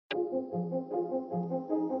Hey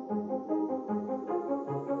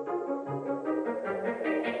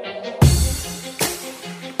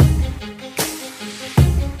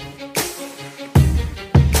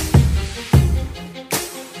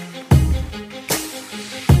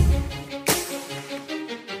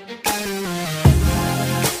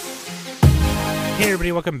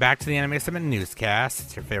everybody, welcome back to the Anime Summit Newscast.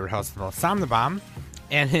 It's your favorite host, Sam the Bomb,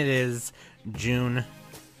 and it is June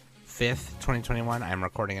 5th, 2021. I'm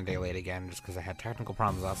recording a day late again just because I had technical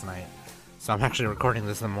problems last night. So I'm actually recording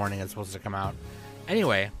this in the morning. It's supposed to come out.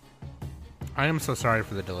 Anyway, I am so sorry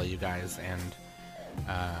for the delay, you guys, and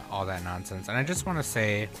all that nonsense. And I just want to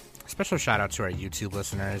say a special shout out to our YouTube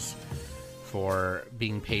listeners for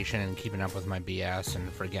being patient and keeping up with my BS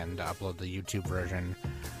and for getting to upload the YouTube version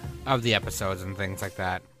of the episodes and things like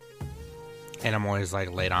that. And I'm always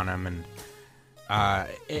like late on them, and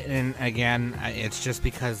again, it's just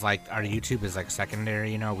because like our YouTube is like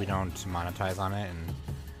secondary, you know, we don't monetize on it,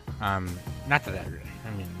 and not that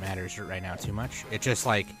matters right now too much. It's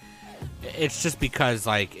just because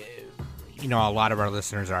like, you know, a lot of our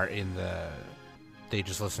listeners are they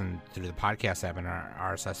just listen through the podcast app and our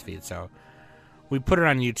RSS feed, so we put it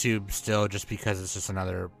on YouTube still just because it's just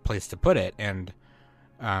another place to put it, and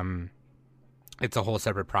it's a whole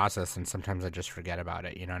separate process, and sometimes I just forget about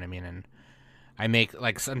it, you know what I mean? And I make,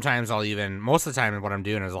 like, sometimes most of the time what I'm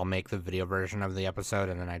doing is I'll make the video version of the episode,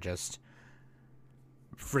 and then I just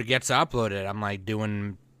forget to upload it. I'm, like,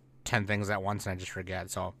 doing 10 things at once, and I just forget.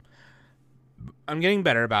 So I'm getting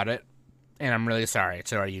better about it, and I'm really sorry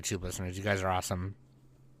to our YouTube listeners. You guys are awesome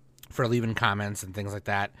for leaving comments and things like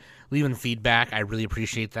that, leaving feedback. I really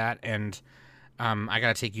appreciate that, and I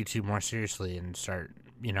gotta take YouTube more seriously and start,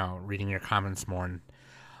 you know, reading your comments more and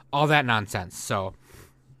all that nonsense. So,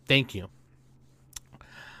 thank you.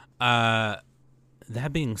 That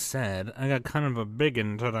being said, I got kind of a big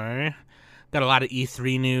one today. Got a lot of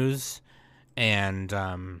E3 news and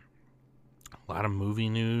a lot of movie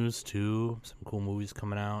news too. Some cool movies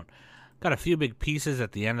coming out. Got a few big pieces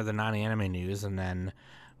at the end of the non-anime news, and then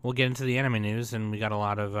we'll get into the anime news. And we got a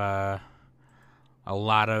lot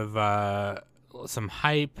of some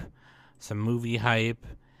hype, some movie hype,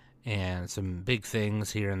 and some big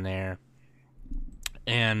things here and there.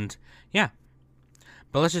 And yeah,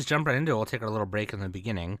 but let's just jump right into it. We'll take our little break in the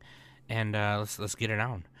beginning, and let's get it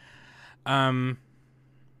on.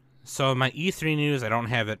 So my E3 news, I don't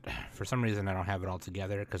have it for some reason. I don't have it all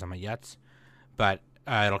together because I'm a yutz. But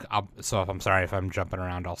so if I'm sorry if I'm jumping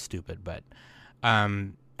around all stupid. But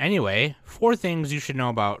anyway, 4 things you should know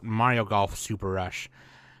about Mario Golf Super Rush.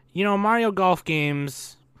 You know, Mario Golf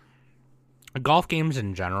games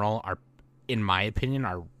in general are, in my opinion,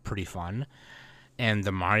 are pretty fun. And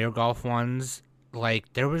the Mario Golf ones, like,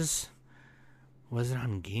 was it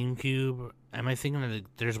on GameCube? Am I thinking of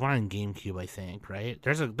there's one on GameCube, I think, right?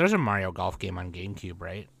 There's a Mario Golf game on GameCube,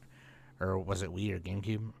 right? Or was it Wii or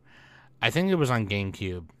GameCube? I think it was on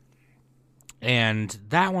GameCube. And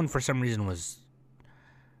that one, for some reason, was,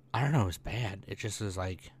 I don't know, it was bad. It just was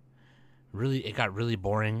like, it got really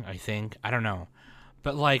boring, I think. I don't know.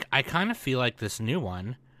 But, like, I kind of feel like this new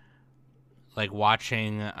one, like,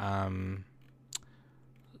 watching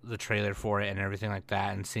the trailer for it and everything like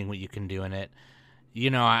that and seeing what you can do in it, you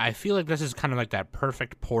know, I feel like this is kind of like that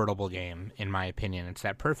perfect portable game, in my opinion. It's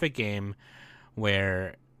that perfect game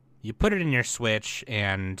where you put it in your Switch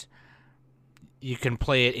and you can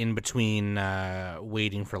play it in between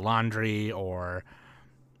waiting for laundry or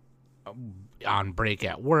on break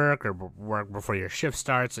at work or work before your shift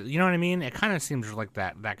starts. You know what I mean? It kind of seems like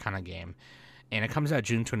that kind of game. And it comes out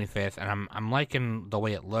June 25th, and I'm liking the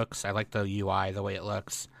way it looks. I like the UI, the way it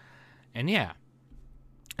looks. And yeah.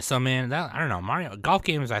 So man, I don't know, Mario golf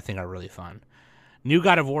games I think are really fun. New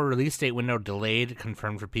God of War release date window delayed,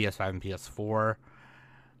 confirmed for PS5 and PS4.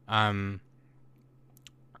 And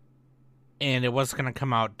it was going to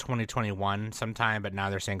come out 2021 sometime, but now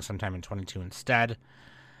they're saying sometime in 22 instead.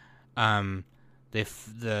 The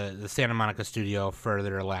Santa Monica studio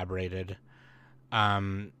further elaborated.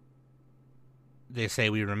 They say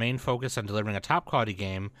we remain focused on delivering a top quality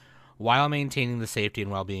game while maintaining the safety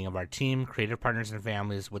and well-being of our team, creative partners, and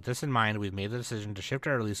families. With this in mind, we've made the decision to shift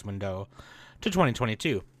our release window to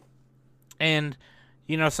 2022. And,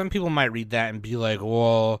 you know, some people might read that and be like,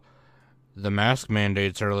 well, the mask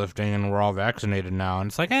mandates are lifting and we're all vaccinated now. And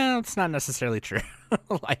it's like, it's not necessarily true.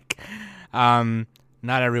 Like, not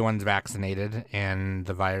everyone's vaccinated, and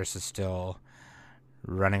the virus is still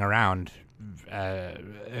running around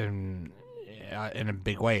in a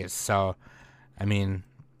big ways. So, I mean,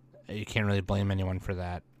 you can't really blame anyone for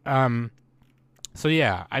that. So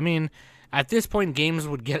yeah, I mean, at this point, games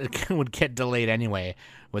would get delayed anyway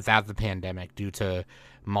without the pandemic due to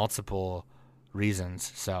multiple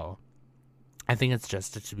reasons. So I think it's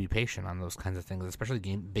just to be patient on those kinds of things, especially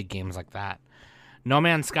big games like that. No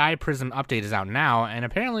Man's Sky Prism update is out now, and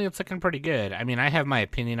apparently it's looking pretty good. I mean, I have my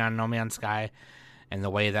opinion on No Man's Sky and the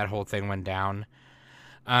way that whole thing went down.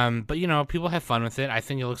 But, you know, people have fun with it. I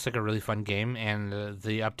think it looks like a really fun game, and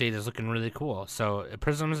the update is looking really cool. So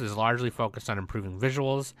Prisms is largely focused on improving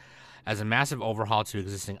visuals as a massive overhaul to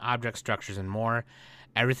existing object structures and more.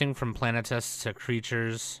 Everything from planetests to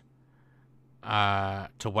creatures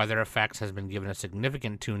to weather effects has been given a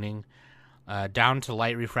significant tuning, down to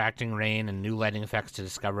light refracting rain and new lighting effects to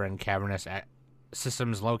discover in cavernous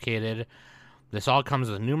systems located. This all comes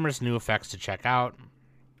with numerous new effects to check out.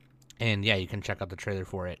 And yeah, you can check out the trailer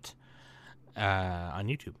for it on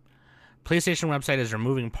YouTube. PlayStation website is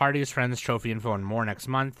removing parties, friends, trophy info, and more next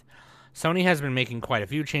month. Sony has been making quite a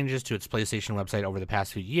few changes to its PlayStation website over the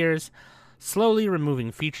past few years, slowly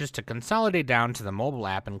removing features to consolidate down to the mobile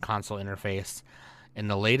app and console interface. In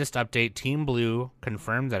the latest update, Team Blue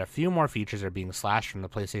confirmed that a few more features are being slashed from the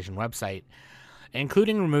PlayStation website,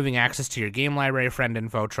 including removing access to your game library, friend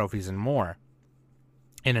info, trophies, and more.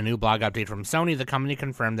 In a new blog update from Sony, the company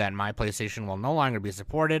confirmed that My PlayStation will no longer be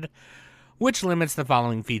supported, which limits the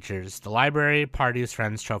following features: the library, parties,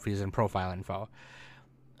 friends, trophies, and profile info.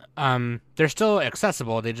 They're still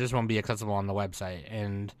accessible, they just won't be accessible on the website.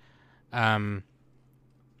 And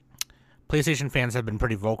PlayStation fans have been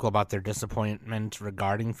pretty vocal about their disappointment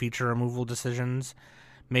regarding feature removal decisions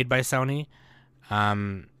made by Sony.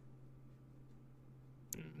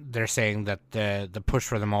 They're saying that the push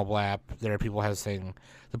for the mobile app, there are people who saying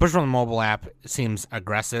the push for the mobile app seems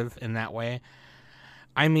aggressive in that way.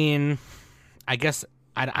 I mean, I guess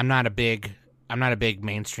I'm not a big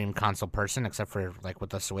mainstream console person except for like with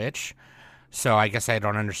the Switch, so I guess I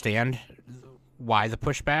don't understand why the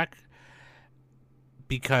pushback.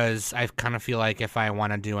 Because I kind of feel like if I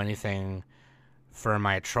want to do anything for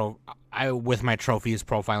my with my trophies,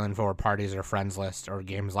 profile info, or parties, or friends list, or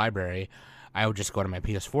games library, I would just go to my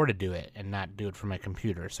PS4 to do it and not do it from my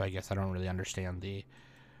computer. So I guess I don't really understand the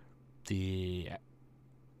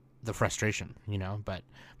frustration, you know. But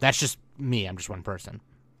that's just me. I'm just one person.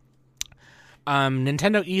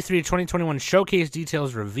 Nintendo E3 2021 showcase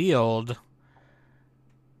details revealed.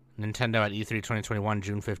 Nintendo at E3 2021,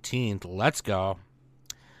 June 15th. Let's go.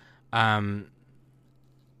 The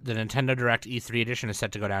Nintendo Direct E3 edition is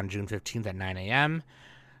set to go down June 15th at 9 a.m.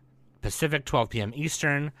 Pacific, 12 p.m.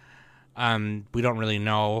 Eastern. We don't really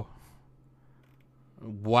know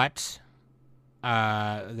what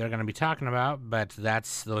they're going to be talking about, but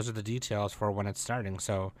those are the details for when it's starting.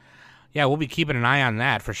 So, yeah, we'll be keeping an eye on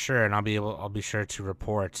that for sure, and I'll be sure to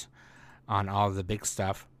report on all of the big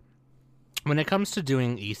stuff. When it comes to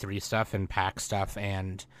doing E3 stuff and PAX stuff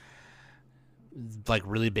and like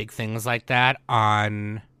really big things like that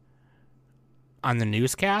on the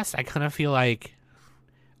newscast, I kind of feel like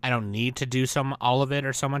I don't need to do all of it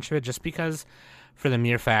or so much of it, just because for the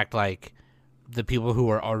mere fact like the people who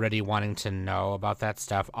are already wanting to know about that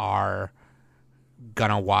stuff are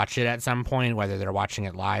gonna watch it at some point, whether they're watching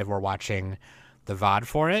it live or watching the VOD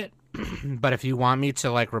for it. But if you want me to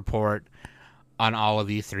like report on all of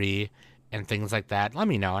E3 and things like that, let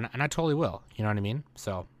me know, and I totally will. You know what I mean?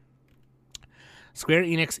 So Square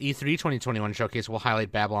Enix E3 2021 showcase will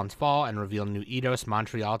highlight Babylon's Fall and reveal new Eidos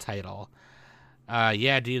Montreal title.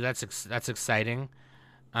 Yeah, dude, that's exciting.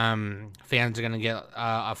 Fans are gonna get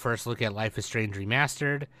a first look at Life is Strange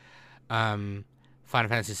Remastered. Final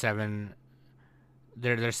Fantasy VII.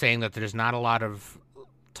 They're saying that there's not a lot of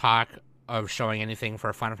talk of showing anything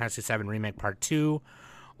for Final Fantasy VII Remake Part 2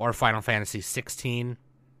 or Final Fantasy 16.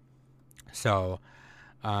 So,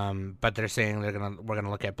 but they're saying we're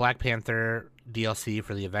gonna look at Black Panther DLC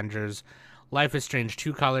for the Avengers, Life is Strange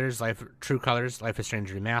True Colors, Life is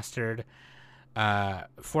Strange Remastered.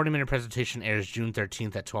 40-minute presentation airs June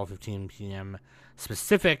 13th at 12:15 p.m.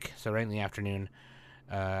 Pacific, so right in the afternoon,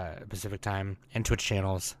 Pacific time, and Twitch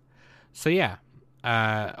channels. So yeah,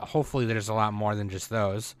 hopefully there's a lot more than just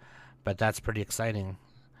those, but that's pretty exciting.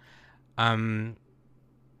 Let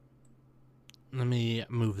me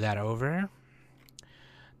move that over.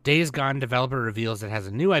 Days Gone developer reveals it has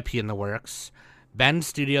a new IP in the works. Bend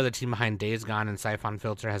Studio, the team behind Days Gone and Siphon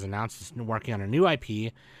Filter, has announced it's working on a new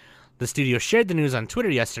IP. The studio shared the news on Twitter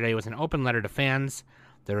yesterday with an open letter to fans.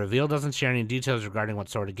 The reveal doesn't share any details regarding what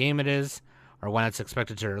sort of game it is, or when it's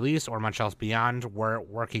expected to release, or much else beyond. We're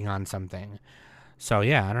working on something. So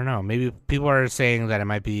yeah, I don't know. Maybe people are saying that it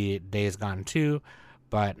might be Days Gone 2,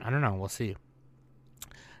 but I don't know. We'll see.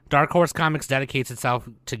 Dark Horse Comics dedicates itself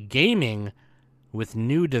to gaming With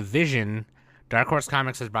New Division, Dark Horse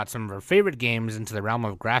Comics has brought some of her favorite games into the realm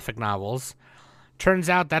of graphic novels. Turns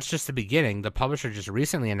out that's just the beginning. The publisher just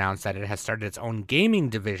recently announced that it has started its own gaming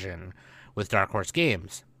division with Dark Horse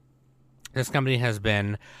Games. This company has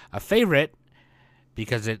been a favorite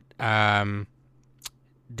because it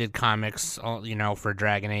did comics, for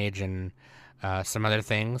Dragon Age and some other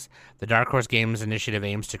things. The Dark Horse Games initiative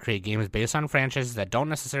aims to create games based on franchises that don't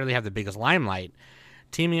necessarily have the biggest limelight,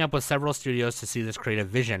 teaming up with several studios to see this creative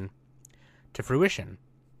vision to fruition.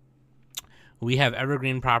 We have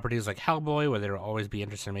evergreen properties like Hellboy, where there will always be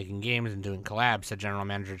interested in making games and doing collabs, said General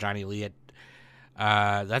Manager Johnny Lee.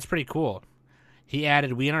 That's pretty cool. He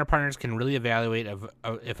added, we and our partners can really evaluate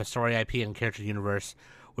if a story IP and character universe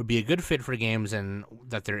would be a good fit for games and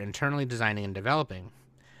that they're internally designing and developing.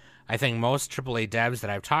 I think most AAA devs that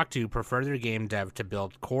I've talked to prefer their game dev to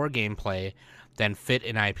build core gameplay than fit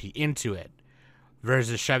an IP into it,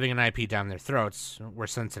 versus shoving an IP down their throats. We're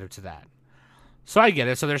sensitive to that. So I get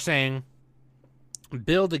it. So they're saying,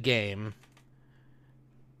 build a game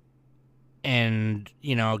and,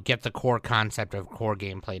 get the core concept of core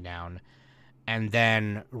gameplay down, and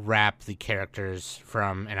then wrap the characters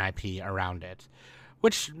from an IP around it,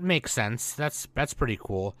 which makes sense. That's pretty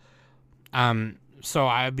cool. So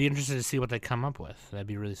I'd be interested to see what they come up with. That'd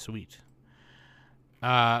be really sweet.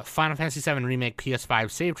 Final Fantasy VII Remake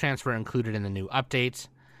PS5 save transfer included in the new update,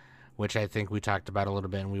 which I think we talked about a little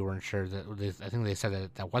bit, and we weren't sure I think they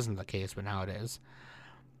said that wasn't the case, but now it is.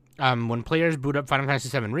 When players boot up Final Fantasy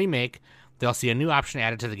VII Remake, they'll see a new option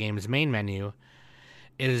added to the game's main menu.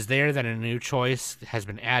 It is there that a new choice has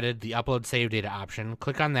been added, the Upload Save Data option.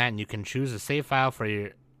 Click on that, and you can choose a save file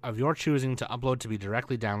of your choosing to upload to be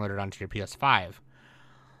directly downloaded onto your PS5.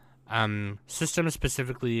 System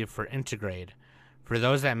specifically for Intergrade. For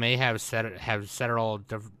those that may have several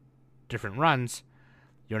different runs,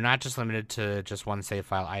 you're not just limited to just one save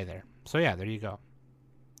file either. So yeah, there you go.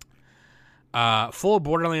 Full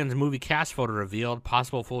Borderlands movie cast photo revealed.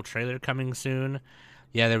 Possible full trailer coming soon.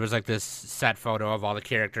 Yeah, there was like this set photo of all the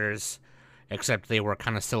characters, except they were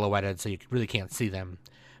kind of silhouetted, so you really can't see them.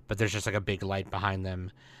 But there's just like a big light behind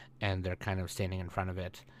them, and they're kind of standing in front of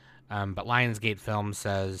it. But Lionsgate Film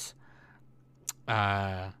says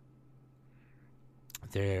there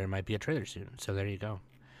might be a trailer soon, so there you go.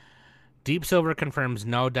 Deep Silver confirms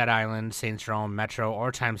no Dead Island, Saints Row, Metro,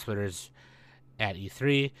 or Time Splitters at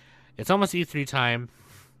E3. It's almost E3 time,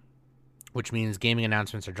 which means gaming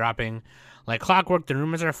announcements are dropping. Like clockwork, the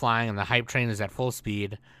rumors are flying and the hype train is at full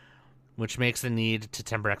speed, which makes the need to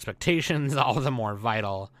temper expectations all the more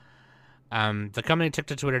vital. The company took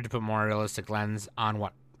to Twitter to put more realistic lens on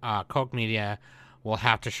what Koch Media will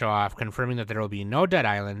have to show off, confirming that there will be no Dead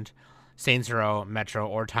Island, Saints Row, Metro,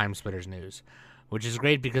 or Time Splitters news, which is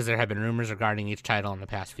great because there have been rumors regarding each title in the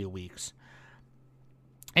past few weeks.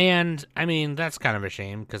 And, I mean, that's kind of a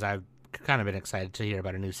shame because I've kind of been excited to hear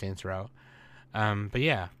about a new Saints Row. But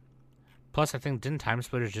yeah. Plus, I think, didn't Time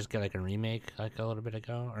Splitters just get like a remake like a little bit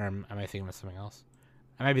ago? Or am I thinking of something else?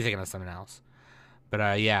 I might be thinking of something else.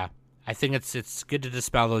 But yeah, I think it's good to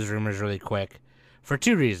dispel those rumors really quick for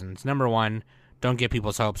two reasons. Number one, don't get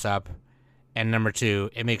people's hopes up. And number two,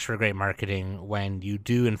 it makes for great marketing when you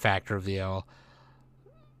do, in fact, reveal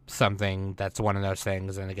something that's one of those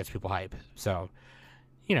things and it gets people hype. So,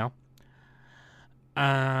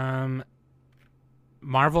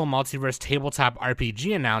 Marvel Multiverse Tabletop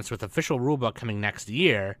RPG announced with official rulebook coming next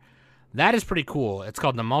year. That is pretty cool. It's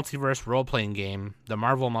called the Multiverse Role-Playing Game, the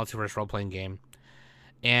Marvel Multiverse Role-Playing Game,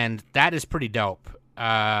 and that is pretty dope.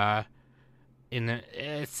 It's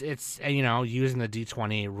using the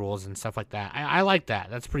D20 rules and stuff like that. I like that.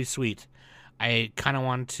 That's pretty sweet. I kind of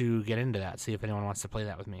want to get into that. See if anyone wants to play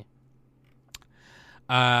that with me.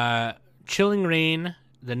 Chilling Reign,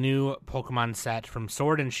 the new Pokemon set from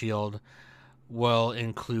Sword and Shield, will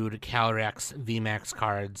include Calyrex VMAX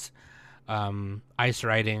cards, Ice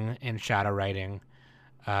Riding and Shadow Riding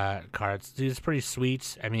cards. Dude, it's pretty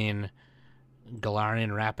sweet. I mean,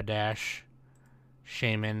 Galarian Rapidash,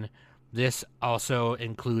 Shaman. This also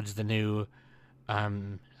includes the new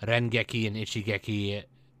Rengeki and Ichigeki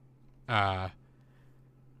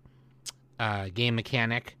game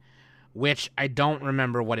mechanic, which I don't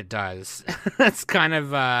remember what it does. That's kind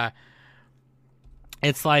of...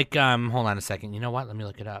 It's like, hold on a second. You know what? Let me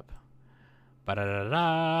look it up.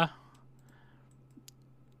 Ba-da-da-da.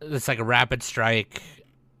 It's like a Rapid Strike,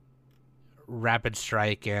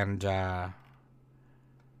 and,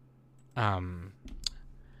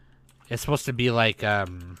 it's supposed to be like,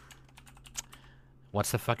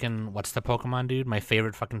 what's the Pokemon, dude? My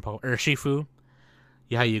favorite fucking Urshifu.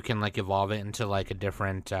 Yeah, how you can, like, evolve it into, like, a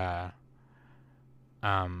different,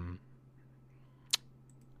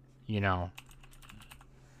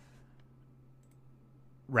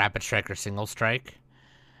 Rapid Strike or Single Strike.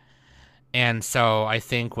 And so I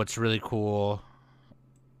think what's really cool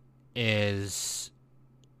is,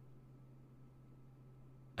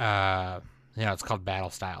 it's called Battle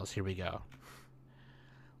Styles. Here we go.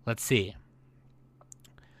 Let's see.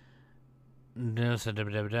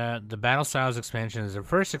 The Battle Styles expansion is the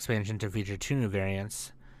first expansion to feature 2 new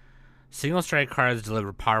variants. Single Strike cards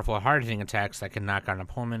deliver powerful, hard-hitting attacks that can knock out an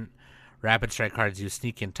opponent. Rapid Strike cards use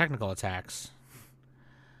sneaky and technical attacks.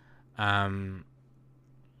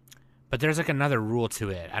 But there's like another rule to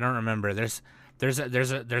it. I don't remember. There's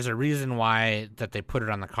a reason why that they put it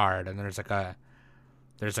on the card, and there's like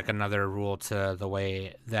another rule to the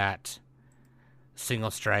way that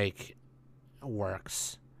Single Strike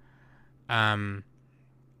works. But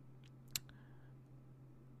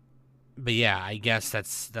yeah, I guess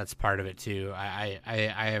that's part of it too. I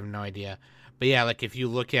have no idea. But yeah, like if you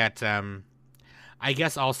look at I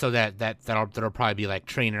guess also that'll probably be like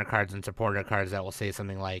trainer cards and supporter cards that will say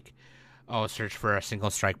something like, oh, search for a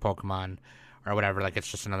Single Strike Pokemon or whatever. Like it's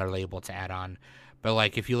just another label to add on. But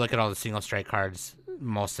like if you look at all the Single Strike cards,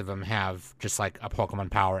 most of them have just like a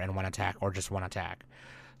Pokemon power and 1 attack, or just 1 attack.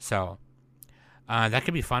 So that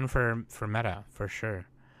could be fun for meta for sure.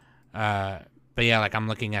 But yeah, like I'm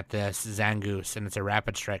looking at this Zangoose, and it's a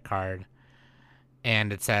Rapid Strike card,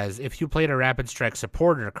 and it says if you played a Rapid Strike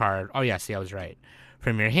supporter card, oh yeah, see, I was right,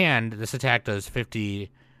 from your hand, this attack does 50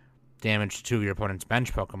 damage to 2 of your opponent's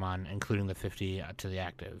bench Pokemon, including the 50 to the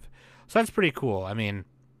active. So that's pretty cool. I mean,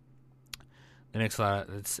 it makes a lot.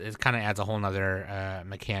 It kind of adds a whole nother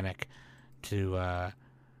mechanic to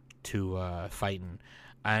fighting.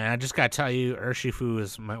 And I just gotta tell you, Urshifu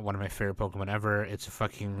is one of my favorite Pokemon ever. It's a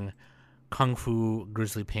fucking Kung Fu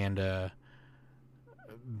Grizzly Panda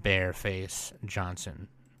bear face Johnson.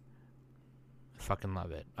 Fucking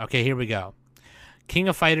love it. Okay, here we go. King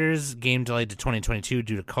of Fighters game delayed to 2022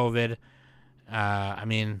 due to COVID. I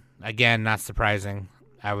mean, again, not surprising.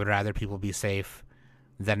 I would rather people be safe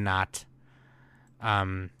than not.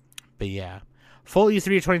 But yeah. Full E3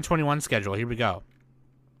 2021 schedule. Here we go.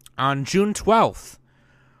 On June 12th,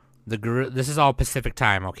 this is all Pacific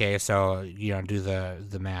time, okay? So, do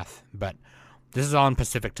the math. But this is all in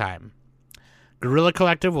Pacific time. Guerrilla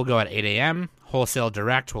Collective will go at 8 a.m. Wholesale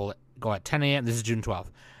Direct will go at 10 a.m. This is June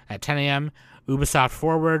 12th. At 10 a.m. Ubisoft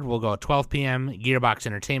Forward will go at 12 p.m. Gearbox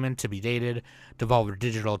Entertainment to be dated. Devolver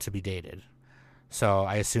Digital to be dated. So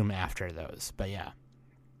I assume after those. But yeah.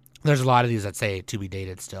 There's a lot of these that say to be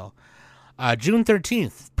dated still. June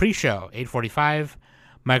 13th, pre-show, 8:45.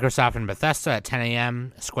 Microsoft and Bethesda at 10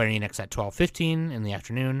 a.m. Square Enix at 12:15 in the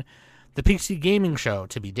afternoon. The PC Gaming Show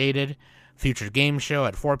to be dated. Future Game Show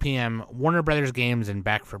at 4 p.m. Warner Brothers Games and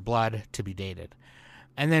Back for Blood to be dated.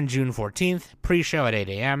 And then June 14th, pre-show at 8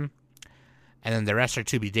 a.m. And then the rest are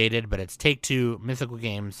to be dated, but it's Take-Two, Mythical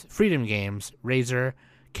Games, Freedom Games, Razer,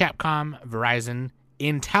 Capcom, Verizon,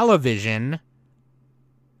 Intellivision,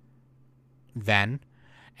 then.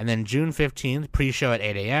 And then June 15th, pre-show at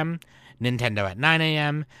 8 a.m., Nintendo at 9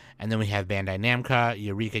 a.m., and then we have Bandai Namco,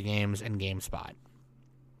 Eureka Games, and GameSpot.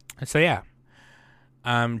 So yeah.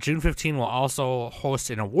 June 15 will also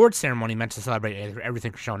host an award ceremony meant to celebrate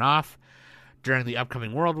everything shown off during the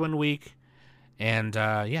upcoming Whirlwind Week. And,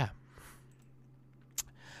 yeah.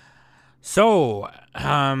 So,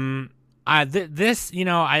 I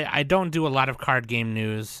don't do a lot of card game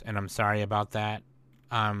news, and I'm sorry about that,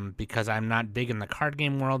 because I'm not big in the card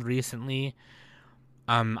game world recently.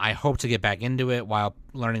 I hope to get back into it while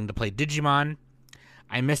learning to play Digimon.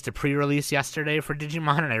 I missed a pre-release yesterday for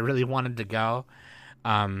Digimon, and I really wanted to go,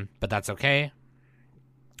 but that's okay.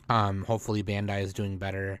 Hopefully Bandai is doing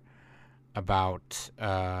better about,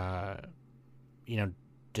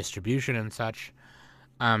 distribution and such.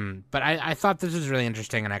 But I thought this was really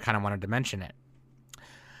interesting, and I kind of wanted to mention it.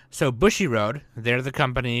 So Bushiroad, they're the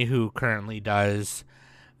company who currently does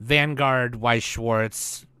Vanguard, Weiss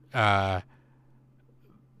Schwartz,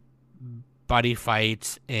 Buddy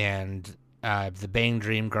Fight, and the Bang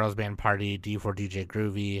Dream, Girls Band Party, D4DJ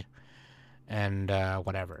Groovy, and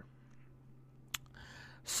whatever.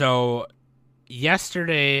 So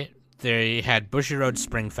yesterday they had Bushiroad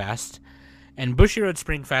Spring Fest. And Bushiroad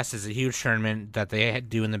Spring Fest is a huge tournament that they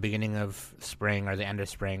do in the beginning of spring or the end of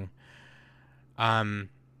spring. And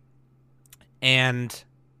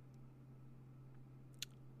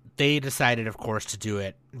they decided, of course, to do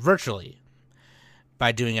it virtually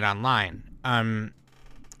by doing it online.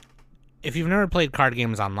 If you've never played card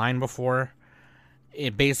games online before,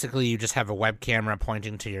 it basically you just have a web camera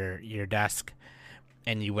pointing to your desk,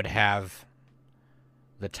 and you would have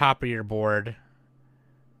the top of your board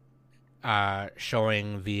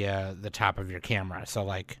showing via the top of your camera. So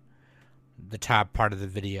like the top part of the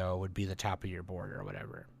video would be the top of your board or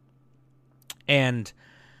whatever. And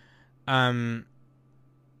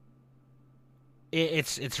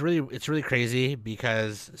it's really crazy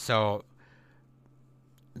because so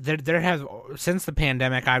there have, since the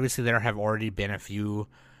pandemic, obviously there have already been a few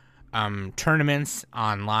tournaments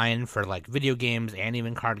online for like video games and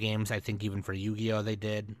even card games. I think even for Yu-Gi-Oh they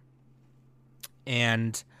did.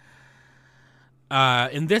 And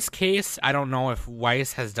in this case, I don't know if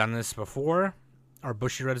Weiss has done this before or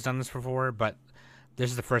Bushiroad has done this before, but this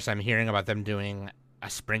is the first I'm hearing about them doing a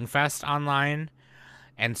Springfest online.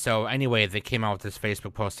 And so anyway, they came out with this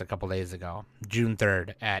Facebook post a couple days ago, June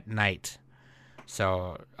 3rd at night.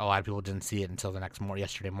 So a lot of people didn't see it until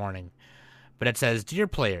yesterday morning. But it says, "Dear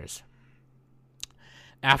players,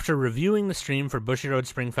 after reviewing the stream for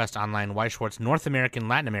Bushiroad Springfest Online Weiss Schwarz North American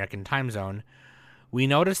Latin American time zone, we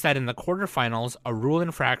noticed that in the quarterfinals, a rule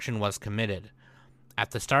infraction was committed.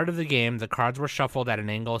 At the start of the game, the cards were shuffled at an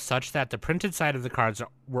angle such that the printed side of the cards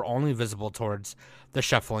were only visible towards the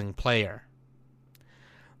shuffling player.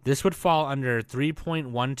 This would fall under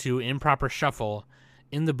 3.12 improper shuffle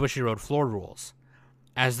in the Bushiroad floor rules.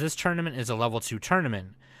 As this tournament is a level 2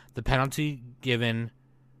 tournament, the penalty given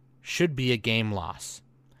should be a game loss.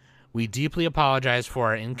 We deeply apologize for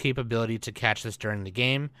our incapability to catch this during the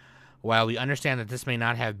game. While we understand that this may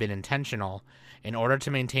not have been intentional, in order to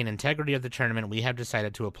maintain integrity of the tournament, we have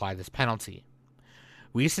decided to apply this penalty.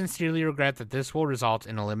 We sincerely regret that this will result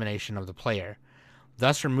in elimination of the player,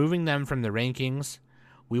 thus removing them from the rankings.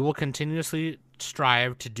 We will continuously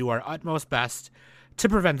strive to do our utmost best to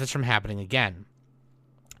prevent this from happening again.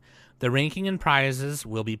 The ranking and prizes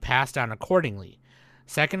will be passed on accordingly.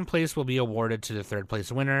 Second place will be awarded to the third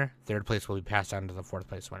place winner. Third place will be passed on to the fourth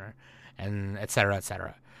place winner, and et cetera, et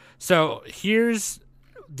cetera." So here's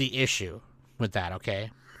the issue with that,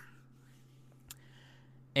 okay?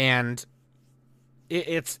 And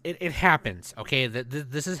it happens, okay?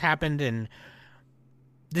 This has happened in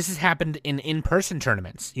in-person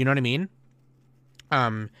tournaments. You know what I mean?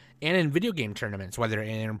 And in video game tournaments, whether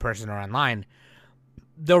in person or online,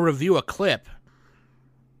 they'll review a clip,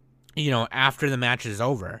 after the match is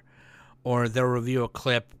over, or they'll review a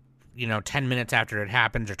clip, 10 minutes after it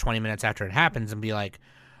happens or 20 minutes after it happens and be like,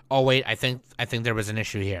 "Oh wait, I think there was an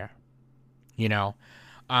issue here."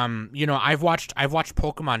 I've watched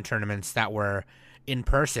Pokemon tournaments that were in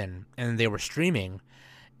person and they were streaming,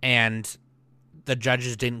 and the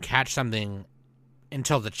judges didn't catch something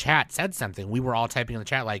until the chat said something. We were all typing in the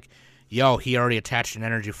chat like, "Yo, he already attached an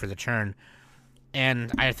energy for the turn."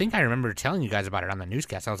 And I think I remember telling you guys about it on the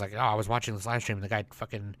newscast. I was like, "Oh, I was watching this live stream and the guy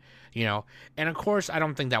fucking, And of course, I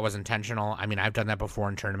don't think that was intentional. I mean, I've done that before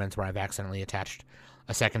in tournaments where I've accidentally attached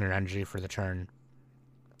a second energy for the turn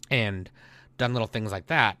and done little things like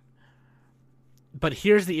that. But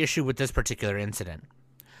here's the issue with this particular incident.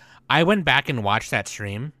 I went back and watched that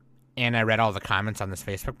stream, and I read all the comments on this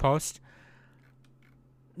Facebook post.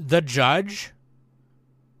 The judge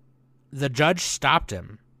stopped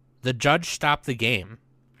him. The judge stopped the game.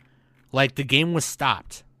 Like, the game was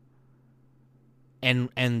stopped.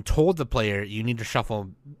 And told the player, "You need to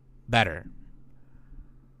shuffle better."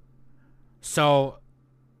 So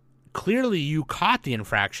clearly you caught the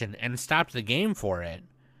infraction and stopped the game for it,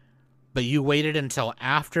 but you waited until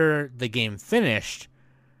after the game finished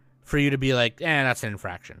for you to be like, that's an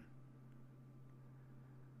infraction.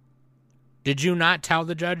 Did you not tell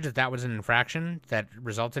the judge that was an infraction that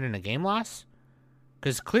resulted in a game loss?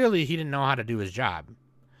 Because clearly he didn't know how to do his job.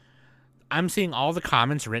 I'm seeing all the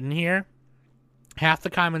comments written here. Half the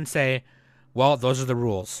comments say, "Well, those are the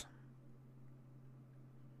rules."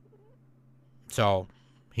 So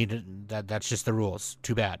he did that. That's just the rules.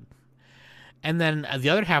 Too bad. And then the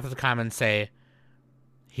other half of the comments say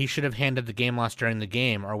he should have handed the game loss during the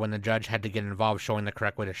game or when the judge had to get involved showing the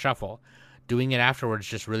correct way to shuffle. Doing it afterwards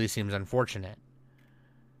just really seems unfortunate.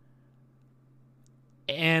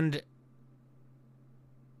 And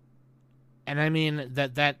I mean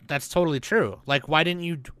that's totally true. Like, why didn't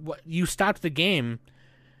you stopped the game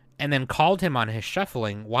and then called him on his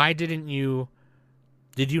shuffling? Why didn't you?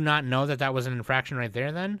 Did you not know that was an infraction right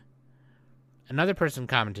there then? Another person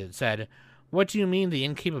commented, said, "What do you mean the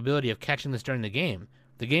incapability of catching this during the game?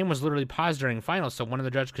 The game was literally paused during finals so one of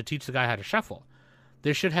the judges could teach the guy how to shuffle.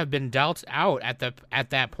 This should have been dealt out at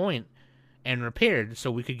that point and repaired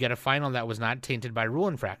so we could get a final that was not tainted by rule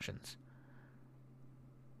infractions."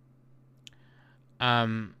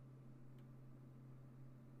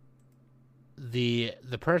 The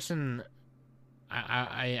person,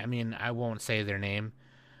 I mean, I won't say their name,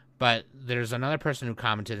 but there's another person who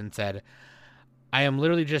commented and said, I am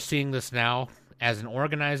literally just seeing this now. As an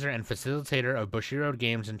organizer and facilitator of Bushiroad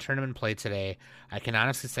games and tournament play today, I can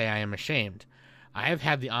honestly say I am ashamed. I have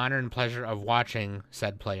had the honor and pleasure of watching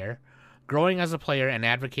said player, growing as a player and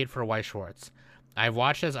advocate for Weiss Schwarz. I have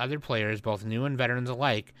watched as other players, both new and veterans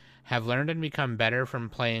alike, have learned and become better from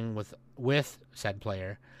playing with said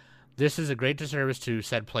player. This is a great disservice to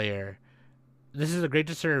said player. This is a great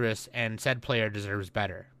disservice, and said player deserves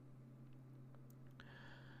better.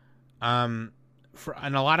 And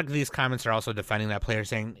a lot of these comments are also defending that player,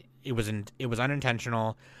 saying it was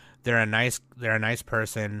unintentional. They're a nice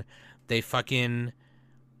person. They fucking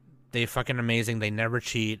amazing. They never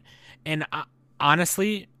cheat. And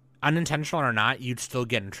honestly, unintentional or not, you'd still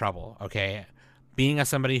get in trouble. Okay, being as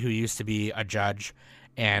somebody who used to be a judge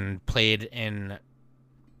and played in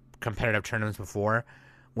competitive tournaments before,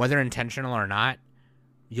 whether intentional or not,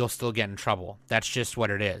 you'll still get in trouble. That's just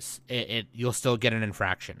what it is. You'll still get an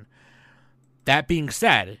infraction. That being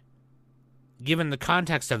said, given the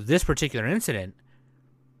context of this particular incident,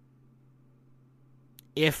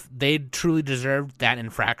 if they truly deserved that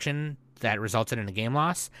infraction that resulted in a game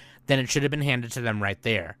loss, then it should have been handed to them right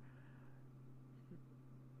there.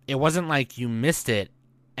 It wasn't like you missed it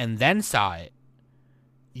and then saw it.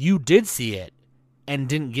 You did see it and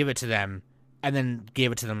didn't give it to them and then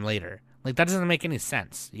gave it to them later. Like, that doesn't make any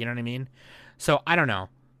sense. You know what I mean? So, I don't know.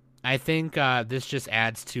 I think this just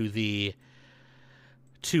adds to the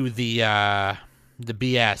BS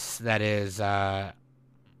that is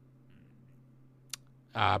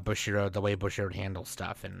Bushiroad, the way Bushiroad handles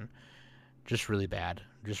stuff, and just really bad.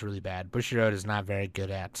 Bushiroad is not very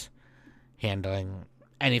good at handling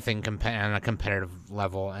anything on a competitive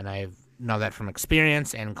level, and I know that from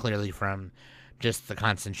experience and clearly from just the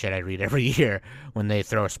constant shit I read every year when they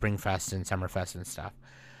throw Springfest and Summerfest and stuff.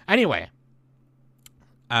 Anyway,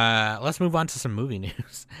 let's move on to some movie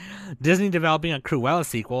news. Disney developing a Cruella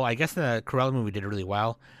sequel. I guess the Cruella movie did really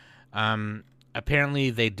well. Apparently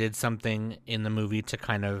they did something in the movie to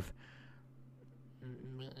kind of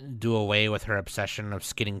do away with her obsession of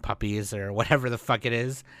skinning puppies or whatever the fuck it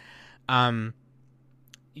is. I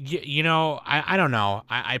don't know.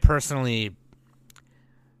 I personally,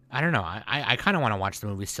 I don't know. I kind of want to watch the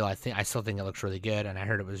movie still. I still think it looks really good, and I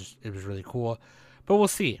heard it was really cool, but we'll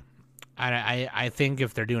see. I think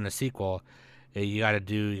if they're doing a sequel, you gotta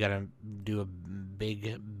do a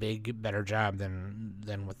big better job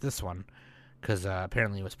than with this one, because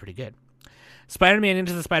apparently it was pretty good. Spider-Man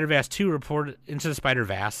Into the Spider-Verse 2 reportedly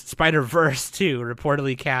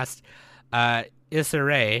cast Issa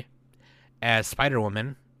Rae as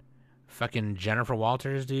Spider-Woman. Fucking Jennifer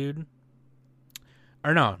Walters, dude.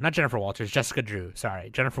 Or no, not Jennifer Walters, Jessica Drew. Sorry,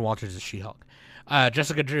 Jennifer Walters is She-Hulk.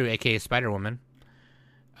 Jessica Drew, aka Spider-Woman.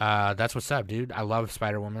 That's what's up, dude. I love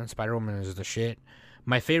Spider-Woman. Spider-Woman is the shit.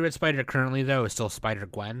 My favorite Spider currently, though, is still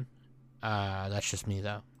Spider-Gwen. That's just me,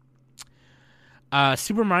 though.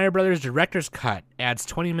 Super Mario Bros. Director's Cut adds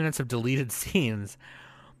 20 minutes of deleted scenes.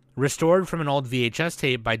 Restored from an old VHS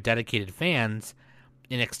tape by dedicated fans,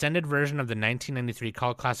 an extended version of the 1993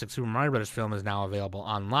 cult classic Super Mario Bros. Film is now available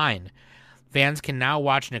online. Fans can now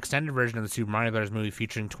watch an extended version of the Super Mario Bros. Movie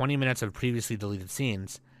featuring 20 minutes of previously deleted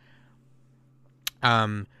scenes.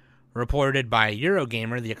 Reported by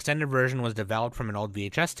Eurogamer, the extended version was developed from an old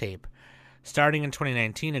VHS tape. Starting in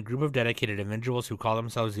 2019, a group of dedicated individuals who call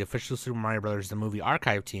themselves the official Super Mario Bros. The Movie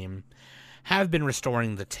Archive team have been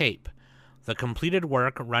restoring the tape. The completed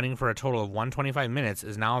work, running for a total of 125 minutes,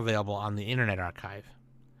 is now available on the Internet Archive.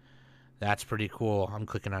 That's pretty cool. I'm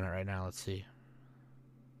clicking on it right now. Let's see.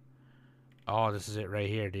 Oh, this is it right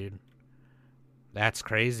here, dude. That's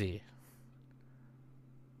crazy.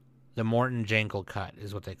 The Morton Jankel cut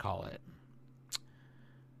is what they call it.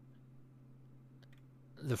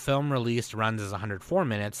 The film released runs as 104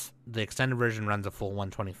 minutes. The extended version runs a full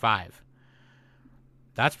 125.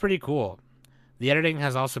 That's pretty cool. The editing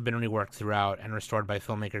has also been reworked throughout and restored by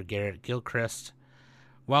filmmaker Garrett Gilchrist,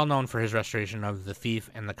 well known for his restoration of The Thief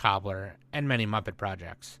and The Cobbler and many Muppet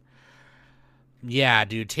projects. Yeah,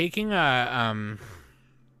 dude, taking a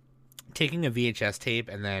VHS tape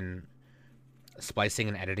and then splicing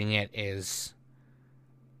and editing it is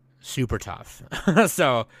super tough.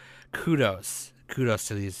 So, kudos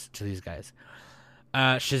to these guys.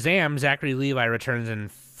 Shazam, Zachary Levi returns in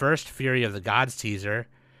first Fury of the Gods teaser.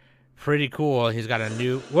 Pretty cool. He's got a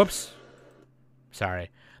new... Whoops. Sorry.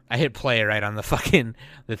 I hit play right on the thing.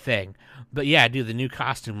 But yeah, dude, the new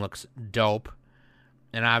costume looks dope.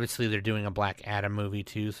 And obviously they're doing a Black Adam movie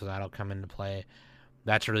too, so that'll come into play.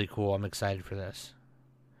 That's really cool. I'm excited for this.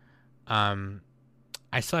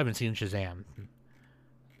 I still haven't seen Shazam,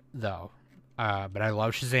 though. But I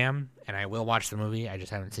love Shazam, and I will watch the movie. I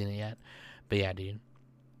just haven't seen it yet. But yeah, dude.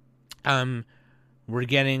 We're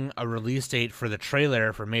getting a release date for the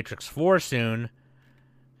trailer for Matrix 4 soon.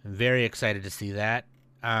 I'm very excited to see that.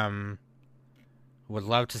 Would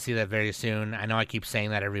love to see that very soon. I know I keep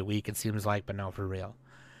saying that every week, it seems like, but no, for real.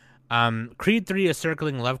 Creed 3 is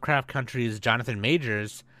circling Lovecraft Country's Jonathan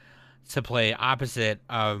Majors to play opposite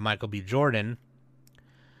of Michael B. Jordan.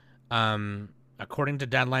 According to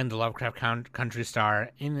Deadline, the Lovecraft Country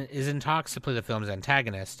star is in talks to play the film's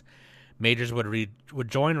antagonist. Majors would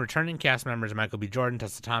join returning cast members Michael B. Jordan,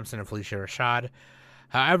 Tessa Thompson, and Felicia Rashad.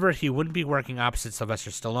 However, he wouldn't be working opposite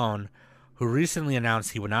Sylvester Stallone, who recently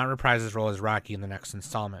announced he would not reprise his role as Rocky in the next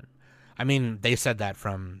installment. I mean, they said that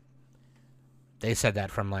from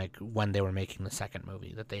like when they were making the second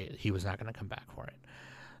movie, that he was not going to come back for it.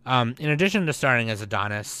 In addition to starring as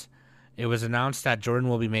Adonis, it was announced that Jordan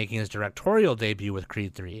will be making his directorial debut with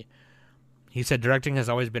Creed 3. He said directing has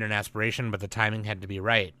always been an aspiration, but the timing had to be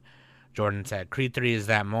right. Jordan said, Creed 3 is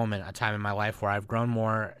that moment, a time in my life where I've grown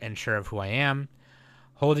more and sure of who I am,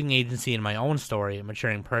 holding agency in my own story,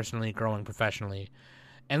 maturing personally, growing professionally,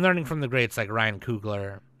 and learning from the greats like Ryan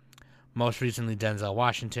Coogler, most recently Denzel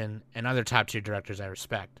Washington, and other top-tier directors I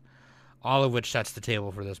respect, all of which sets the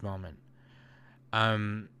table for this moment.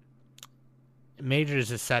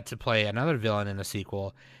 Majors is set to play another villain in a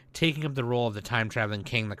sequel, taking up the role of the time-traveling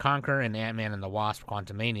King the Conqueror in Ant-Man and the Wasp: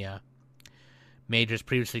 Quantumania. Majors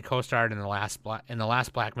previously co-starred in the last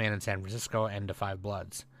Black Man in San Francisco and Da 5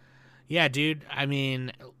 Bloods. Yeah, dude, I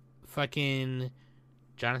mean, fucking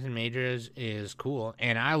Jonathan Majors is cool.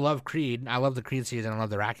 And I love Creed. I love the Creed series and I love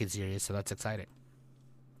the Rocky series, so that's exciting.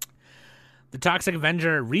 The Toxic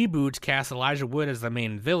Avenger reboot cast Elijah Wood as the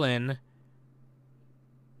main villain,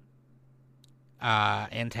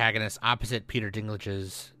 antagonist opposite Peter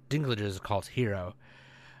Dinklage's cult hero.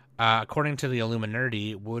 According to the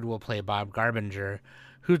Illuminati, Wood will play Bob Garbinger,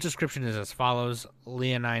 whose description is as follows: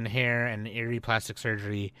 leonine hair and eerie plastic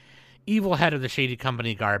surgery, evil head of the shady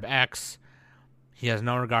company Garb X. He has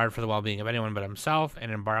no regard for the well-being of anyone but himself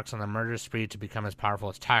and embarks on the murder spree to become as powerful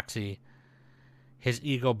as Toxie, his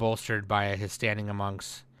ego bolstered by his standing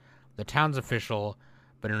amongst the town's official,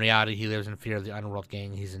 but in reality he lives in fear of the underworld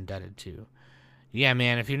gang he's indebted to. Yeah,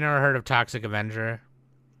 man, if you've never heard of Toxic Avenger,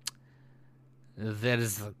 that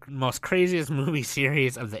is the most craziest movie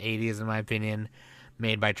series of the 80s, in my opinion,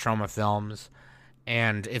 made by Troma Films,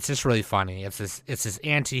 and it's just really funny. It's this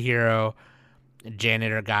anti-hero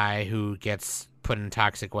janitor guy who gets put in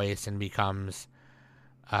toxic waste and becomes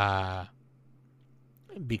this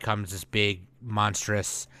big,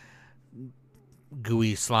 monstrous,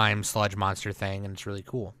 gooey slime sludge monster thing, and it's really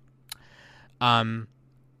cool.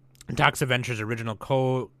 Toxic Avenger original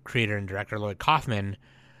co-creator and director Lloyd Kaufman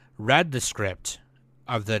read the script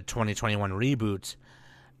of the 2021 reboot,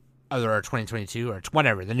 or 2022, or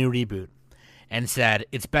whatever, the new reboot, and said,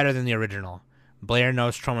 it's better than the original. Blair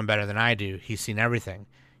knows Troma better than I do. He's seen everything.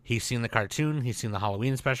 He's seen the cartoon, he's seen the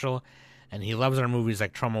Halloween special, and he loves our movies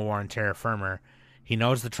like Troma War and Terra Firma. He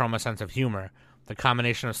knows the Troma sense of humor, the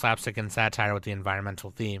combination of slapstick and satire with the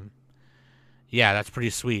environmental theme. Yeah, that's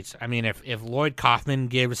pretty sweet. I mean, if Lloyd Kaufman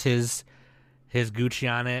gives his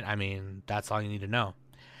Gucci on it, I mean, that's all you need to know.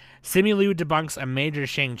 Simu Liu debunks a major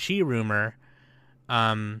Shang-Chi rumor.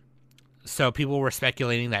 So people were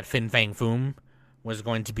speculating that Fin Fang Foom was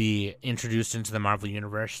going to be introduced into the Marvel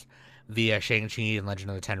Universe via Shang-Chi and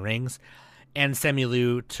Legend of the Ten Rings. And Simu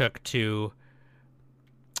Liu took to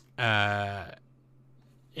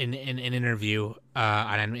in an interview in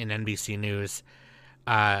NBC News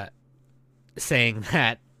saying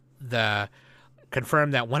that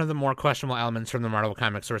confirmed that one of the more questionable elements from the Marvel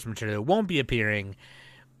Comics source material won't be appearing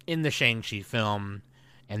in the Shang-Chi film,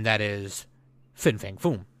 and that is Fin Fang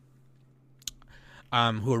Foom,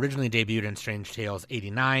 who originally debuted in Strange Tales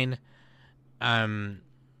 89. I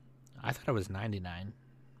thought it was 99.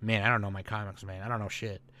 Man, I don't know my comics, man. I don't know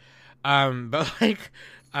shit. But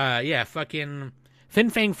yeah, fucking Fin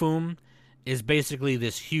Fang Foom is basically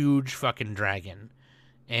this huge fucking dragon,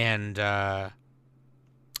 and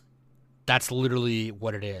that's literally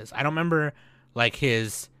what it is. I don't remember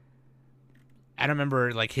his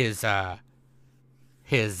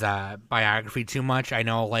biography too much. I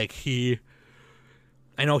know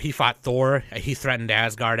he fought Thor. He threatened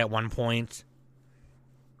Asgard at one point,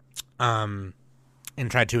 and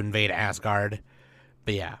tried to invade Asgard.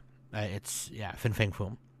 But yeah, Fin Fang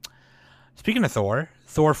Foom. Speaking of Thor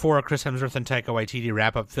 4, Chris Hemsworth and Taika Waititi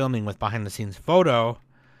wrap up filming with behind-the-scenes photo.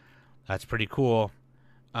 That's pretty cool.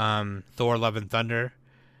 Thor: Love and Thunder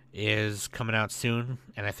is coming out soon,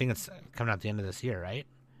 and I think it's coming out at the end of this year, right?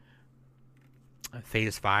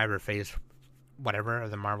 Phase 5 or phase whatever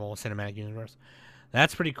of the Marvel Cinematic Universe.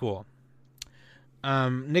 That's pretty cool.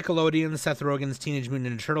 Nickelodeon, Seth Rogen's Teenage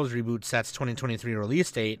Mutant Ninja Turtles reboot sets 2023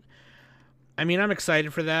 release date. I mean, I'm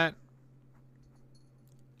excited for that.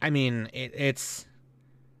 I mean, it's...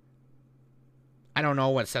 I don't know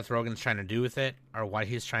what Seth Rogen's trying to do with it or what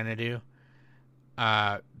he's trying to do.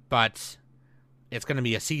 But it's going to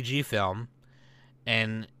be a CG film,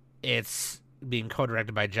 and it's being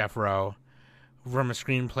co-directed by Jeff Rowe from a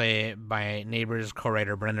screenplay by Neighbors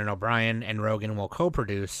co-writer Brendan O'Brien, and Rogen will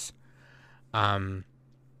co-produce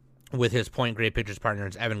with his Point Grey Pictures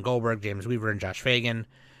partners Evan Goldberg, James Weaver, and Josh Fagan,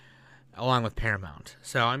 along with Paramount.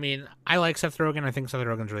 So, I mean, I like Seth Rogen. I think Seth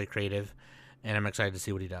Rogen's really creative, and I'm excited to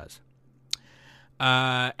see what he does.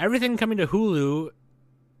 Everything coming to Hulu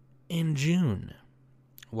in June.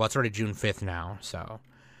 Well, it's already June 5th now, so.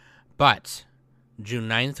 But June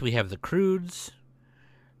 9th, we have The Croods.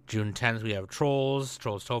 June 10th, we have Trolls,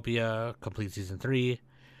 Trollstopia, complete season 3.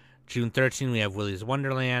 June 13th, we have Willy's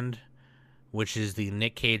Wonderland, which is the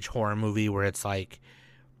Nick Cage horror movie where it's like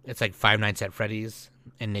Five Nights at Freddy's,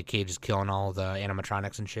 and Nick Cage is killing all the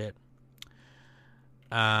animatronics and shit.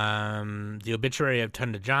 The Obituary of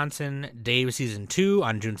Tunda Johnson, Dave season 2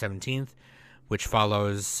 on June 17th, which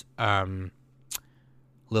follows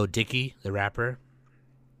Lil Dicky, the rapper.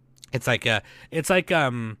 It's like a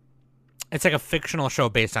fictional show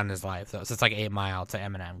based on his life, though. So it's like 8 Mile to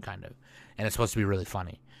Eminem, kind of, and it's supposed to be really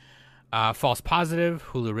funny. False Positive,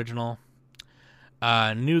 Hulu original.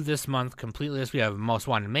 New this month, complete list. We have Most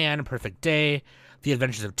Wanted Man, Perfect Day, The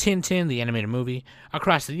Adventures of Tintin, the animated movie,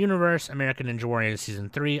 Across the Universe, American Ninja Warrior season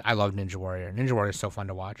 3. I love Ninja Warrior. Ninja Warrior is so fun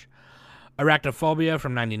to watch. Arachnophobia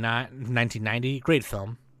from 1990, great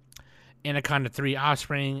film. Anaconda 3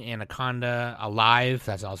 Offspring, Anaconda Alive,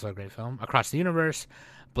 that's also a great film. Across the Universe,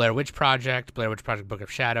 Blair Witch Project Book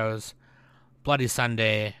of Shadows, Bloody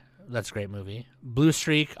Sunday, that's a great movie. Blue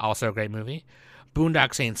Streak, also a great movie.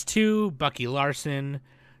 Boondock Saints 2, Bucky Larson,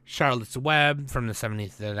 Charlotte's Web from the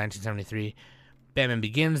 1973. Batman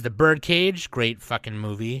Begins, The Birdcage, great fucking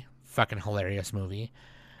movie, fucking hilarious movie.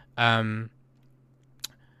 The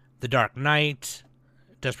Dark Knight,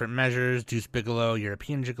 Desperate Measures, Deuce Bigalow,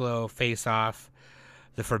 European Gigolo, Face Off,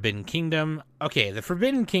 The Forbidden Kingdom. Okay, The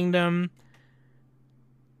Forbidden Kingdom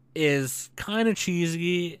is kind of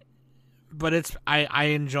cheesy, but I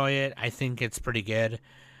enjoy it. I think it's pretty good.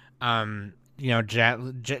 Jet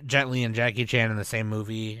Li and Jackie Chan in the same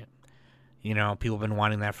movie. You know, people have been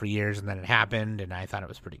wanting that for years, and then it happened, and I thought it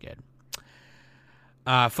was pretty good.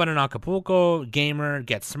 Fun in Acapulco, Gamer,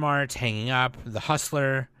 Get Smart, Hanging Up, The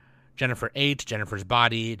Hustler, Jennifer 8, Jennifer's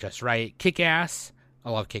Body, Just Right, Kick-Ass. I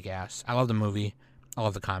love Kick-Ass. I love the movie. I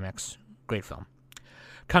love the comics. Great film.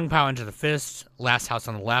 Kung Pao Enter the Fist, Last House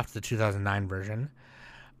on the Left, the 2009 version.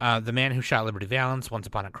 The Man Who Shot Liberty Valance, Once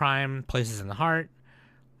Upon a Crime, Places in the Heart.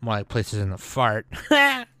 More like Places in the Fart.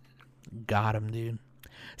 Got him, dude.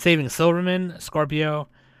 Saving Silverman, Scorpio,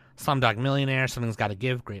 Slumdog Millionaire, Something's Gotta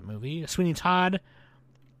Give, great movie. Sweeney Todd,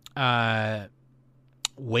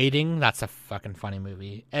 Waiting, that's a fucking funny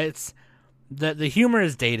movie. It's the humor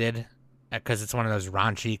is dated because it's one of those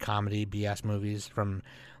raunchy comedy BS movies from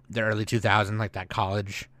the early 2000s, like that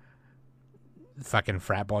college fucking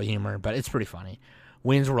frat boy humor, but it's pretty funny.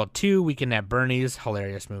 Wayne's World 2, Weekend at Bernie's,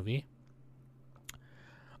 hilarious movie.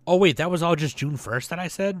 Oh, wait, that was all just June 1st that I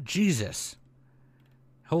said? Jesus.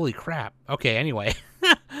 Holy crap. Okay, anyway.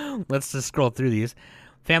 Let's just scroll through these.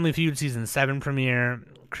 Family Feud Season 7 premiere,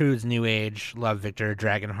 Croods New Age, Love Victor,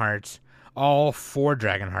 Dragonheart. All 4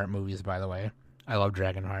 Dragonheart movies, by the way. I love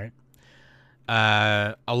Dragonheart.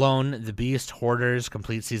 Alone, The Beast, Hoarders,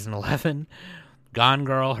 complete Season 11. Gone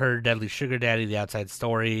Girl, Her Deadly Sugar Daddy, The Outside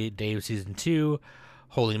Story, Dave Season 2.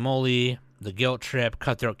 Holy Moly, The Guilt Trip,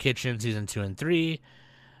 Cutthroat Kitchen Season 2 and 3.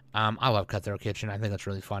 I love Cutthroat Kitchen. I think that's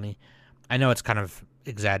really funny. I know it's kind of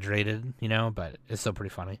exaggerated, but it's still pretty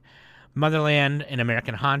funny. Motherland, An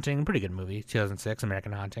American Haunting, pretty good movie, 2006,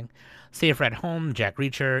 American Haunting. Safe at Home, Jack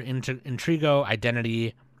Reacher, Intrigo,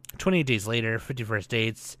 Identity, 28 Days Later, 51st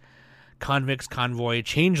Dates, Convicts, Convoy,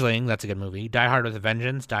 Changeling, that's a good movie. Die Hard with a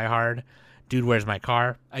Vengeance, Die Hard, Dude, Where's My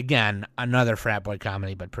Car? Again, another frat boy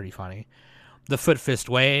comedy, but pretty funny. The Foot Fist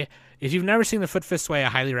Way. If you've never seen The Foot Fist Way, I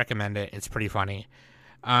highly recommend it. It's pretty funny.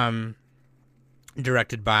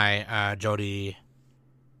 Directed by Jody.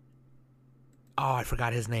 Oh, I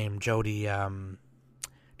forgot his name. Jody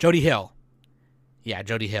Hill. Yeah,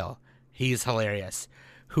 Jody Hill. He's hilarious.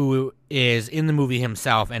 Who is in the movie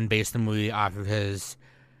himself and based the movie off of his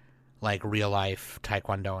real life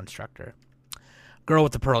Taekwondo instructor. Girl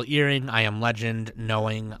with the Pearl Earring, I Am Legend,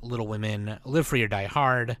 Knowing, Little Women, Live Free or Die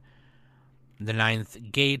Hard, The Ninth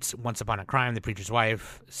Gate, Once Upon a Crime, The Preacher's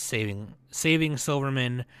Wife, Saving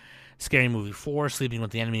Silverman, Scary Movie 4, Sleeping with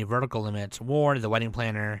the Enemy, Vertical Limits, War, The Wedding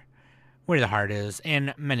Planner, Where the Heart Is,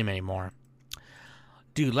 and many, many more.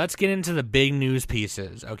 Dude, let's get into the big news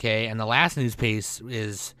pieces, okay? And the last news piece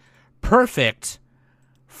is perfect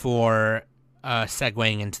for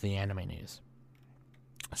segueing into the anime news.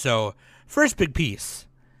 So, first big piece,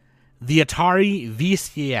 the Atari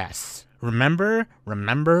VCS. Remember.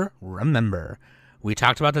 We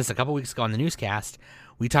talked about this a couple weeks ago on the newscast.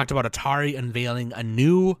 We talked about Atari unveiling a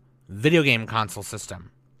new video game console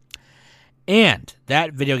system. And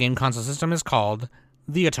that video game console system is called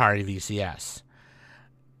the Atari VCS.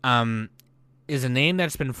 Is a name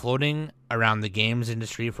that's been floating around the games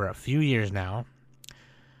industry for a few years now.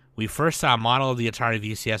 We first saw a model of the Atari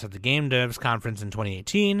VCS at the Game Devs Conference in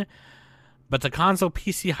 2018, but the console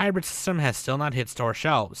PC hybrid system has still not hit store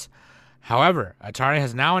shelves. However, Atari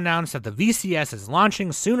has now announced that the VCS is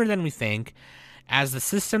launching sooner than we think, as the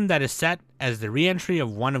system that is set as the re-entry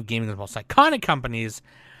of one of gaming's most iconic companies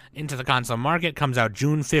into the console market comes out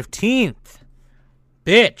June 15th.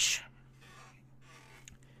 Bitch.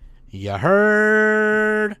 You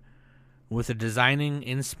heard? With a designing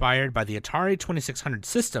inspired by the Atari 2600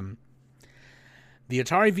 system, the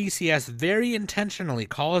Atari VCS very intentionally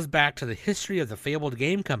calls back to the history of the fabled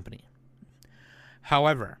game company.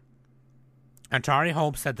 However, Atari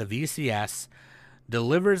hopes that the VCS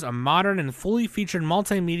delivers a modern and fully featured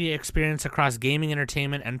multimedia experience across gaming,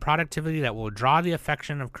 entertainment, and productivity that will draw the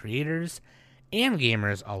affection of creators and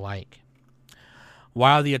gamers alike.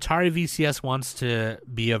 While the Atari VCS wants to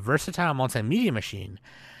be a versatile multimedia machine,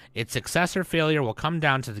 its success or failure will come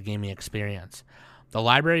down to the gaming experience. The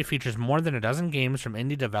library features more than a dozen games from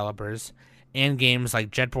indie developers, and games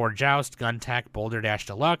like Jetboard Joust, Gun-Tech, Boulder Dash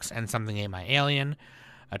Deluxe, and Something Ate My Alien.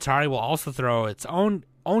 Atari will also throw its own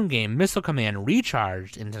game, Missile Command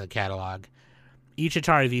Recharged, into the catalog. Each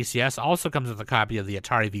Atari VCS also comes with a copy of the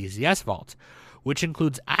Atari VCS Vault, which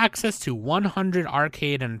includes access to 100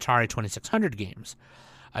 arcade and Atari 2600 games.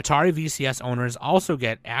 Atari VCS owners also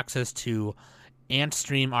get access to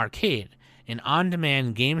AntStream Arcade, an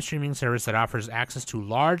on-demand game streaming service that offers access to a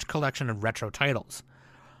large collection of retro titles.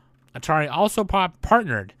 Atari also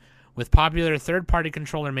partnered with popular third-party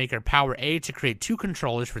controller maker PowerA to create two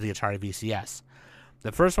controllers for the Atari VCS.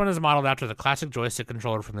 The first one is modeled after the classic joystick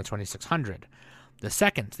controller from the 2600. The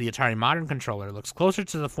second, the Atari Modern Controller, looks closer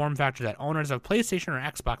to the form factor that owners of PlayStation or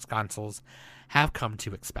Xbox consoles have come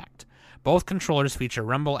to expect. Both controllers feature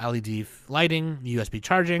Rumble LED lighting, USB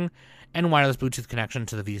charging, and wireless Bluetooth connection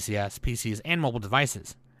to the VCS, PCs, and mobile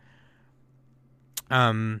devices.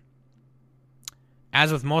 As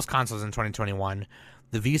with most consoles in 2021,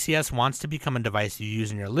 the VCS wants to become a device you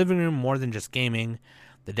use in your living room more than just gaming.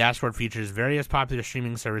 The dashboard features various popular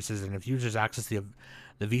streaming services, and if users access the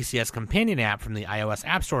VCS companion app from the iOS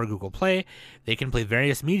App Store or Google Play, they can play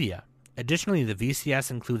various media. Additionally, the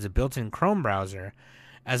VCS includes a built-in Chrome browser,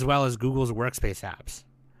 as well as Google's Workspace apps.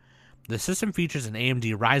 The system features an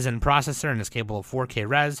AMD Ryzen processor and is capable of 4K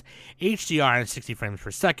res, HDR, and 60 frames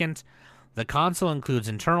per second. The console includes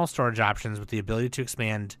internal storage options with the ability to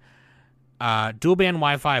expand dual-band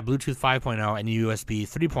Wi-Fi, Bluetooth 5.0, and USB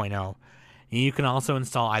 3.0. And you can also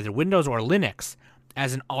install either Windows or Linux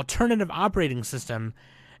as an alternative operating system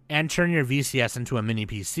and turn your VCS into a mini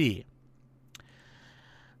PC.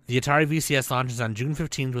 The Atari VCS launches on June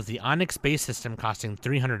 15th with the Onyx base system costing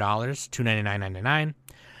 $300, $299.99.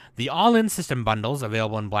 The all-in system bundles,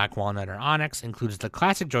 available in Black Walnut or Onyx, includes the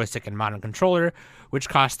classic joystick and modern controller, which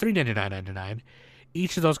costs $399.99.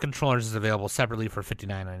 Each of those controllers is available separately for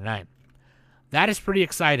 $59.99. That is pretty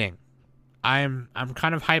exciting. I'm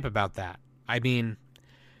kind of hype about that. I mean,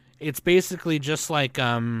 it's basically just like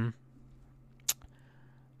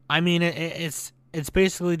it's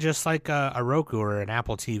basically just like a Roku or an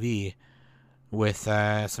Apple TV with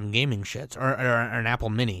some gaming shits, or an Apple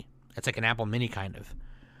Mini. It's like an Apple Mini kind of,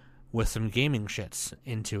 with some gaming shits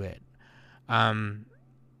into it.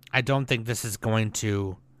 I don't think this is going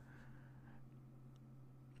to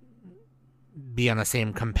be on the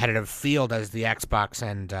same competitive field as the Xbox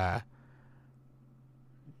and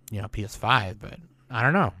PS5, but I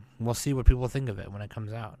don't know. We'll see what people think of it when it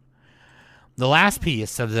comes out. The last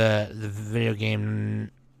piece of the video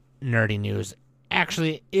game nerdy news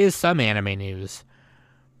actually is some anime news,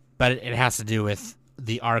 but it has to do with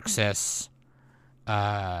the ArcSys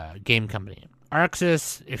game company.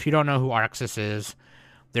 ArcSys, if you don't know who ArcSys is,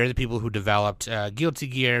 they're the people who developed Guilty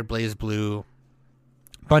Gear, BlazBlue,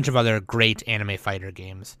 a bunch of other great anime fighter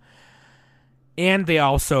games. And they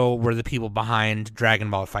also were the people behind Dragon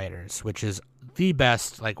Ball FighterZ, which is the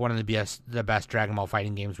best, like one of the best Dragon Ball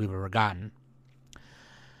fighting games we've ever gotten.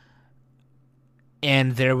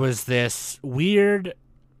 And there was this weird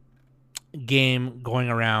game going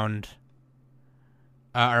around,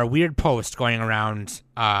 or a weird post going around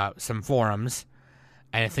some forums,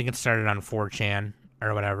 and I think it started on 4chan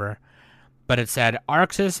or whatever, but it said,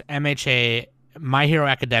 ArcSys MHA My Hero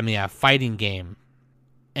Academia fighting game,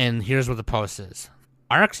 and here's what the post is.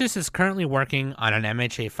 ArcSys is currently working on an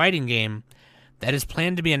MHA fighting game that is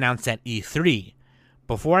planned to be announced at E3.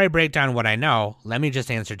 Before I break down what I know, let me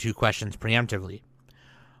just answer 2 questions preemptively.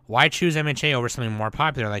 Why choose MHA over something more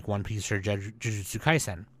popular like One Piece or Jujutsu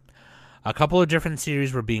Kaisen? A couple of different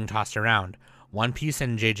series were being tossed around, One Piece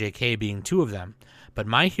and JJK being 2 of them, but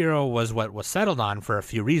My Hero was what was settled on for a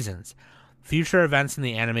few reasons. Future events in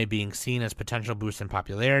the anime being seen as potential boosts in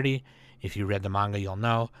popularity. If you read the manga, you'll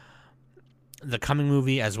know. The coming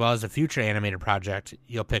movie, as well as a future animated project,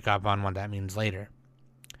 you'll pick up on what that means later.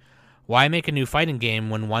 Why make a new fighting game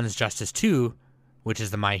when One's Justice 2, which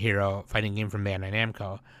is the My Hero fighting game from Bandai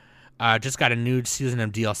Namco, just got a new season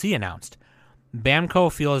of DLC announced?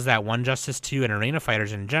 Bamco feels that One Justice 2 and arena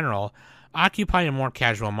fighters in general occupy a more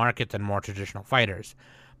casual market than more traditional fighters,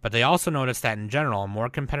 but they also notice that in general, more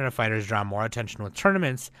competitive fighters draw more attention with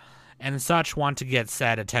tournaments, and such want to get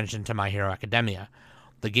said attention to My Hero Academia.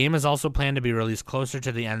 The game is also planned to be released closer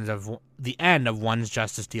to the end of One's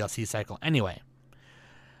Justice DLC cycle anyway.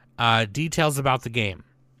 Details about the game.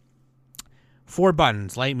 4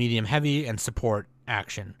 buttons, light, medium, heavy, and support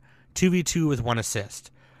action. 2v2 with 1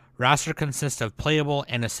 assist. Roster consists of playable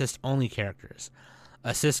and assist-only characters.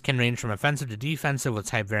 Assists can range from offensive to defensive with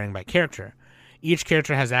type varying by character. Each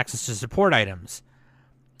character has access to support items.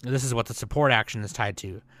 This is what the support action is tied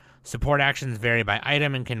to. Support actions vary by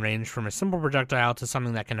item and can range from a simple projectile to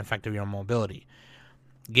something that can affect your mobility.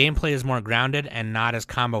 Gameplay is more grounded and not as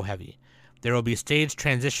combo heavy. There will be staged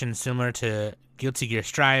transitions similar to Guilty Gear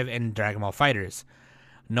Strive and Dragon Ball FighterZ.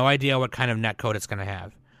 No idea what kind of netcode it's going to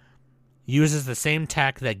have. Uses the same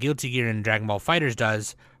tech that Guilty Gear and Dragon Ball FighterZ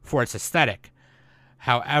does for its aesthetic.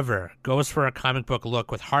 However, goes for a comic book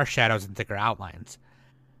look with harsh shadows and thicker outlines.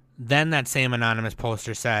 Then that same anonymous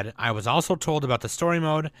poster said, I was also told about the story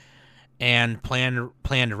mode and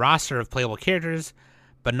planned roster of playable characters,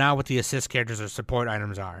 but not what the assist characters or support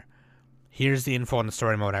items are. Here's the info on the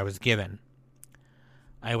story mode I was given.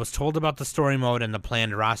 I was told about the story mode and the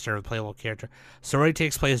planned roster of playable character. Story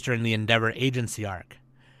takes place during the Endeavor Agency arc.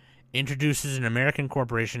 Introduces an American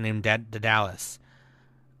corporation named Daedalus.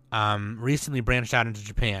 Recently branched out into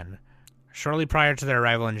Japan. Shortly prior to their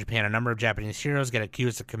arrival in Japan, a number of Japanese heroes get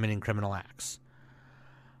accused of committing criminal acts.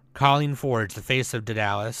 Colleen Forge, the face of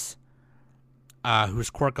Daedalus, whose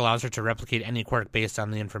quirk allows her to replicate any quirk based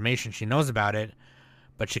on the information she knows about it,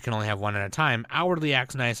 but she can only have one at a time, outwardly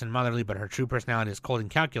acts nice and motherly, but her true personality is cold and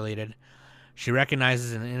calculated. She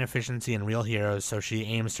recognizes an inefficiency in real heroes, so she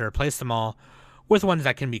aims to replace them all with ones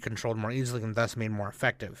that can be controlled more easily and thus made more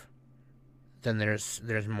effective. Then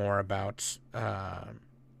there's more about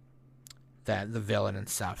that the villain and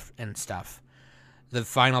stuff. The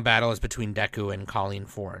final battle is between Deku and Colleen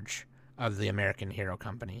Forge of the American Hero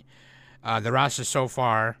Company. The roster so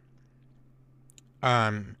far,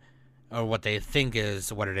 or what they think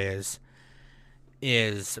is what it is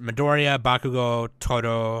Midoriya, Bakugo,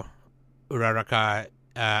 Todo, Uraraka,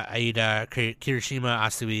 Aida, Kirishima,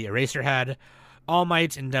 Asui, Eraserhead, All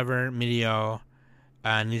Might, Endeavor, Mideo,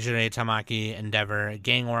 Nijire Tamaki, Endeavor,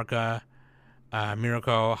 Gang Orca,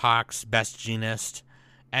 Mirako, Hawks, Best Genist,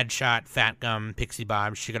 Edshot, Fat Gum, Pixie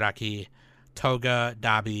Bob, Shigaraki, Toga,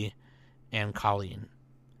 Dabi, and Colleen.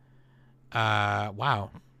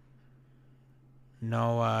 Wow.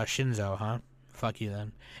 No Shinzo, huh? Fuck you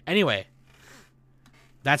then. Anyway,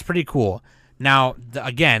 that's pretty cool. Now,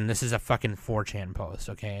 again, this is a fucking 4chan post,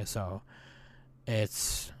 okay? So,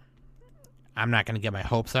 I'm not going to get my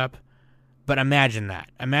hopes up, but imagine that.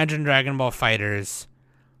 Imagine Dragon Ball FighterZ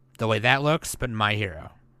the way that looks, but My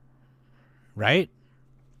Hero. Right?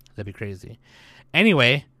 That'd be crazy.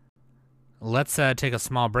 Anyway, let's take a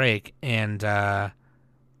small break and go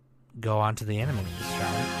on to the anime news,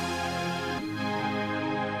 shall we?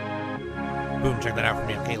 Boom, check that out for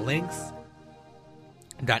me. Okay,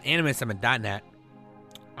 links.animesummit.net.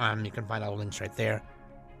 You can find all the links right there.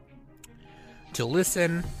 To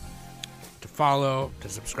listen, to follow, to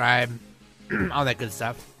subscribe, all that good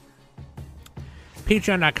stuff.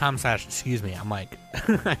 Patreon.com/excuse me. I'm like,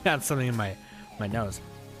 I got something in my nose.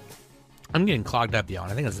 I'm getting clogged up, yo,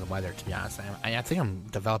 and I think it's the weather, to be honest. I think I'm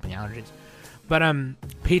developing allergies. But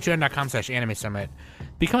Patreon.com/Anime Summit.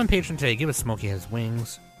 Become a patron today. Give a Smokey his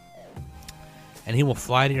wings. And he will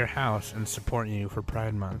fly to your house and support you for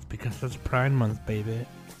Pride Month, because it's Pride Month, baby.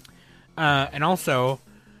 And also,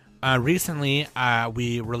 recently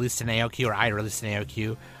we released an AOQ, or I released an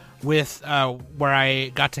AOQ, with where I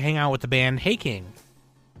got to hang out with the band Hey King,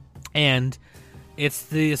 and it's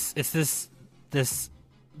this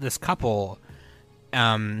couple,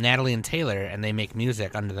 Natalie and Taylor, and they make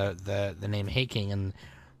music under the name Hey King, and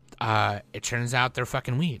it turns out they're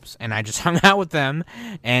fucking weebs, and I just hung out with them,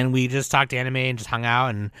 and we just talked anime and just hung out,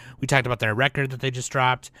 and we talked about their record that they just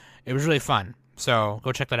dropped. It was really fun, so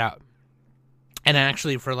go check that out. And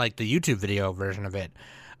actually, for like the YouTube video version of it,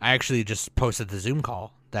 I actually just posted the Zoom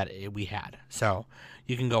call that we had, so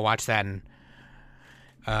you can go watch that and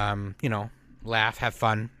laugh, have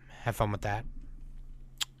fun with that.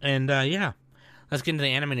 And yeah, let's get into the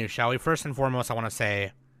anime news, shall we? First and foremost, I want to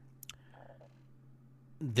say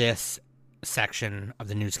this section of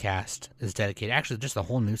the newscast is dedicated, actually just the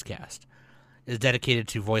whole newscast is dedicated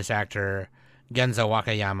to voice actor Genzo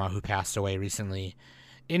Wakayama, who passed away recently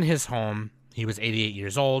in his home. He was 88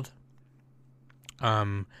 years old.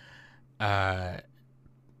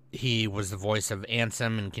 He was the voice of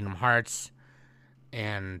Ansem in Kingdom Hearts,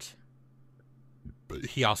 and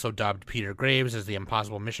he also dubbed Peter Graves as the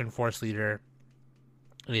Impossible Mission Force leader.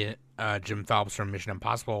 Jim Phelps from Mission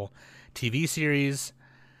Impossible TV series.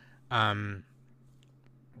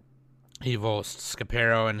 He voiced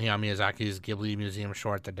Scapero in Hayao Miyazaki's Ghibli Museum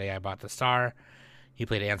short The Day I Bought the Star. He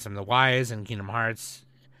played Ansem the Wise in Kingdom Hearts.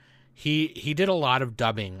 He did a lot of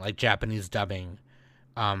dubbing, like Japanese dubbing,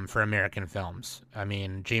 for American films. I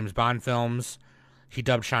mean, James Bond films. He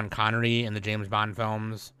dubbed Sean Connery in the James Bond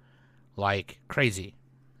films like crazy.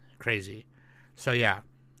 So yeah,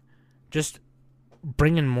 just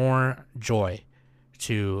bringing more joy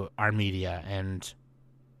to our media. And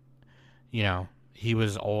he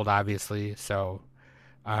was old, obviously, so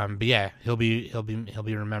but yeah, he'll be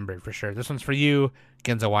remembered for sure. This one's for you,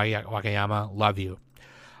 Genzo Wakayama. Love you.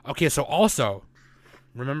 Okay, so also,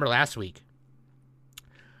 remember last week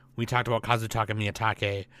we talked about Kazutaka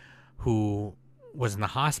Miyatake, who was in the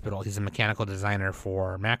hospital. He's a mechanical designer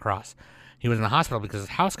for Macross. He was in the hospital because his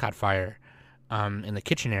house caught fire in the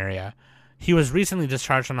kitchen area. He was recently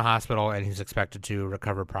discharged from the hospital, and he's expected to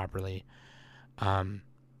recover properly.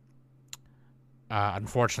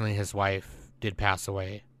 Unfortunately, his wife did pass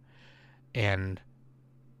away, and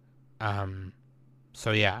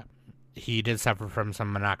so yeah, he did suffer from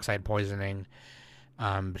some monoxide poisoning,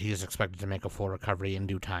 but he is expected to make a full recovery in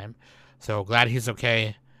due time. So glad he's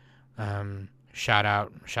okay. Shout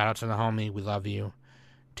out to the homie. We love you.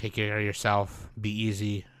 Take care of yourself. Be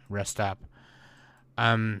easy. Rest up.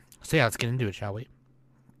 So yeah, let's get into it, shall we?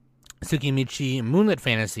 Tsukimichi Moonlit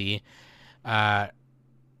Fantasy, July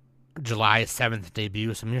 7th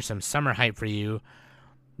debut. So here's some summer hype for you.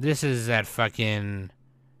 This is like an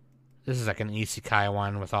isekai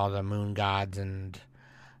one with all the moon gods and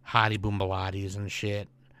hottie boombaladis and shit,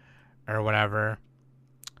 or whatever.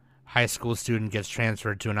 High school student gets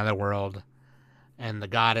transferred to another world, and the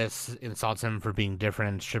goddess insults him for being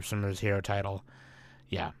different and strips him of his hero title.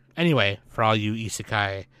 Yeah. Anyway, for all you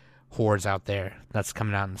isekai whores out there, that's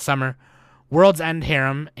coming out in the summer. World's End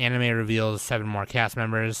Harem anime reveals 7 more cast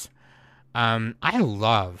members. I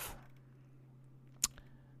love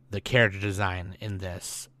the character design in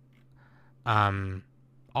this.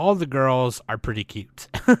 All the girls are pretty cute.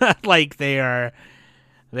 Like they're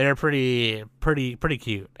pretty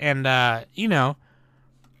cute. And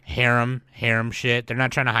harem shit. They're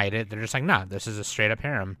not trying to hide it. They're just like, nah, this is a straight up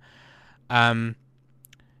harem.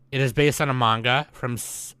 It is based on a manga from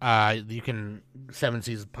Seven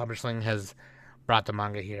Seas Publishing has brought the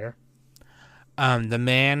manga here. The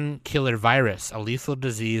man killer virus, a lethal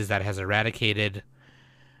disease that has eradicated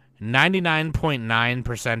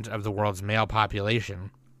 99.9% of the world's male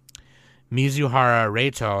population. Mizuhara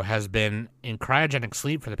Reito has been in cryogenic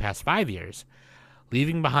sleep for the past 5 years,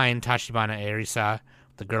 leaving behind Tachibana Erisa,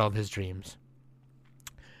 the girl of his dreams.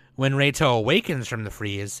 When Reito awakens from the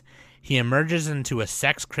freeze, he emerges into a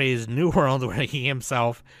sex-crazed new world where he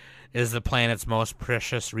himself is the planet's most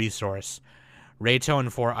precious resource. Reito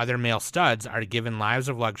and 4 other male studs are given lives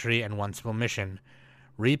of luxury and one simple mission: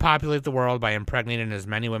 repopulate the world by impregnating as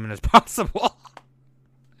many women as possible.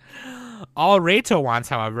 All Reito wants,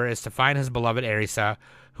 however, is to find his beloved Erisa,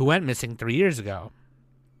 who went missing 3 years ago.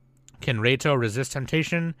 Can Reito resist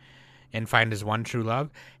temptation and find his one true love?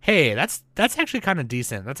 Hey, that's actually kind of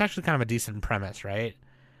decent. That's actually kind of a decent premise, right?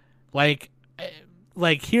 Like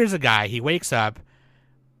here's a guy, he wakes up,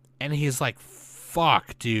 and he's like,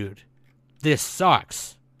 fuck, dude, this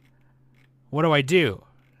sucks. What do I do?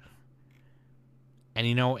 And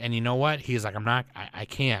you know what? He's like, I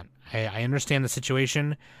can't. I understand the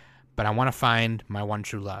situation, but I want to find my one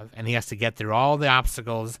true love. And he has to get through all the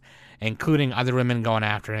obstacles, including other women going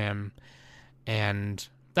after him. And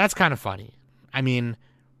that's kind of funny. I mean,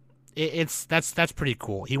 that's pretty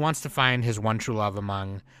cool. He wants to find his one true love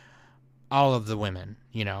among all of the women,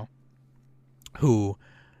 who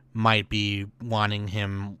might be wanting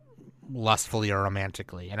him lustfully or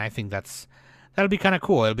romantically. And I think that'll be kind of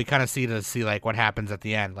cool. It'll be kind of see like what happens at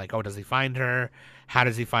the end. Like, oh, does he find her? How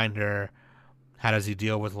does he find her? How does he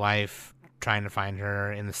deal with life trying to find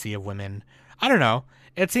her in the sea of women? I don't know.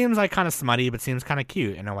 It seems like kind of smutty, but seems kind of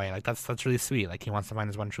cute in a way. Like that's really sweet. Like he wants to find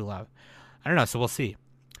his one true love. I don't know. So we'll see.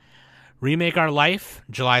 Remake Our Life,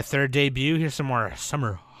 July 3rd debut. Here's some more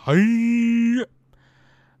summer hype.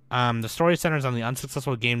 The story centers on the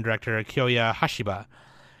unsuccessful game director Kyoya Hashiba.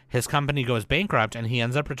 His company goes bankrupt, and he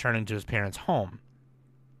ends up returning to his parents' home.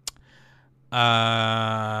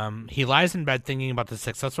 He lies in bed thinking about the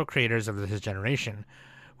successful creators of his generation.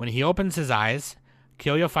 When he opens his eyes,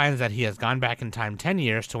 Kyoya finds that he has gone back in time 10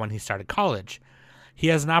 years to when he started college. He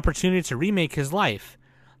has an opportunity to remake his life.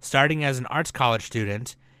 Starting as an arts college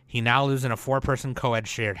student, he now lives in a 4-person co-ed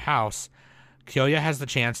shared house. Kyoya has the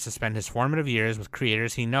chance to spend his formative years with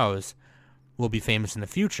creators he knows will be famous in the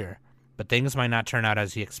future, but things might not turn out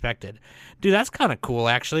as he expected. Dude, that's kind of cool,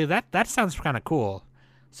 actually. That sounds kind of cool.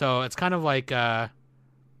 So it's kind of like Tokyo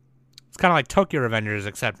Revengers,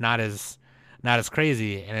 except not as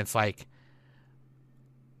crazy. And it's like,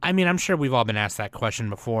 I mean, I'm sure we've all been asked that question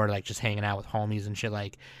before, like just hanging out with homies and shit.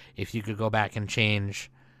 Like, if you could go back and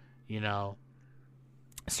change,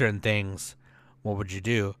 certain things, what would you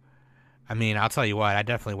do? I mean, I'll tell you what, I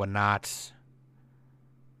definitely would not.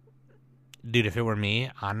 Dude, if it were me,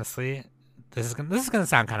 honestly, this is gonna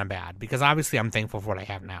sound kind of bad, because obviously I'm thankful for what I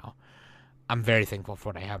have now. I'm very thankful for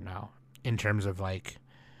what I have now in terms of like,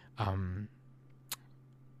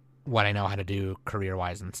 what I know how to do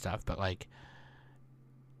career-wise and stuff. But like,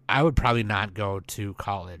 I would probably not go to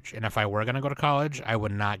college, and if I were gonna go to college, I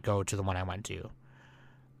would not go to the one I went to,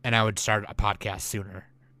 and I would start a podcast sooner.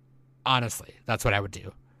 Honestly, that's what I would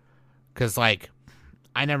do. Because, like,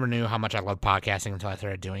 I never knew how much I loved podcasting until I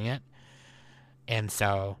started doing it. And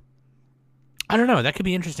so, I don't know. That could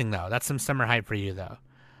be interesting, though. That's some summer hype for you, though.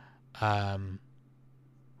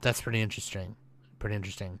 That's pretty interesting. Pretty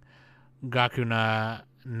interesting. Gaku na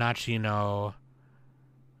Nachi no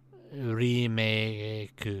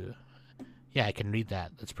Remake. Yeah, I can read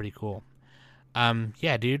that. That's pretty cool.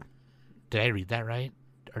 Yeah, dude. Did I read that right?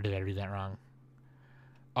 Or did I read that wrong?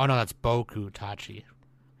 Oh, no, that's Boku Tachi.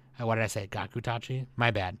 What did I say? Gaku Tachi?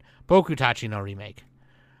 My bad. Boku Tachi no Remake.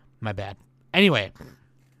 My bad. Anyway,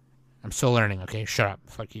 I'm still learning, okay? Shut up.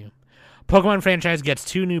 Fuck you. Pokemon franchise gets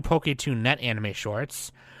 2 new Poke2 Net anime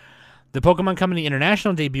shorts. The Pokemon Company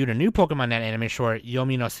International debuted a new Pokemon Net anime short,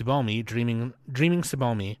 Yomi no Tsubomi, Dreaming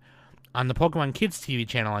Tsubomi, on the Pokemon Kids TV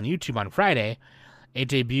channel on YouTube on Friday. It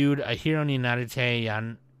debuted a Hiro ni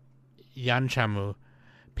Narite Yanchamu,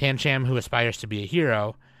 Pancham who aspires to be a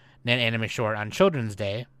hero, Net anime short on Children's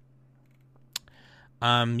Day.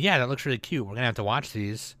 Yeah, that looks really cute. We're gonna have to watch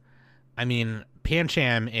these. I mean,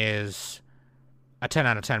 Pancham is a 10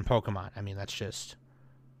 out of 10 Pokemon. I mean, that's just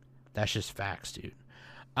facts, dude.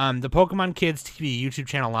 The Pokemon Kids TV YouTube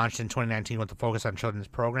channel launched in 2019 with a focus on children's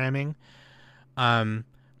programming.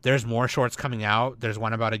 There's more shorts coming out. There's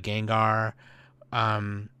one about a Gengar,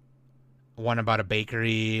 one about a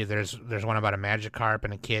bakery. There's one about a Magikarp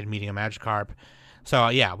and a kid meeting a Magikarp. So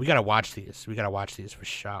yeah, we gotta watch these. We gotta watch these for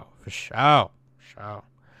sure.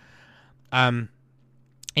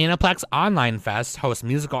 Aniplex Online Fest hosts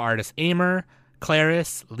musical artists Aimer,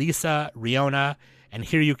 Claris, Lisa, Riona, and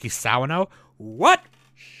Hiroyuki Sawano. What?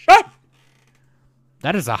 Shut!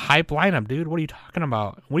 That is a hype lineup, dude. What are you talking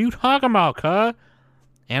about? Cuh?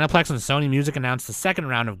 Aniplex and Sony Music announced the second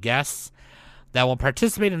round of guests that will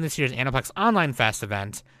participate in this year's Aniplex Online Fest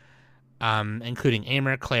event, including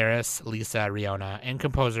Aimer, Claris, Lisa, Riona, and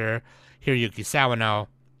composer Hiroyuki Sawano,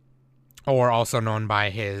 or also known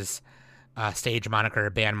by his stage moniker,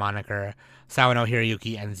 band moniker, Sawano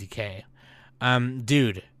Hiroyuki NZK.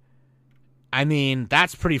 Dude, I mean,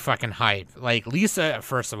 that's pretty fucking hype. Like, Lisa,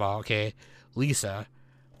 first of all, okay? Lisa,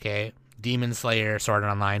 okay? Demon Slayer, Sword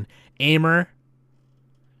Art Online. Aimer,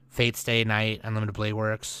 Fate Stay Night, Unlimited Blade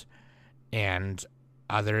Works, and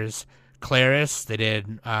others. Claris, they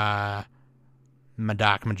did Madook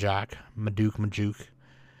Majuk.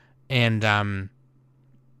 And,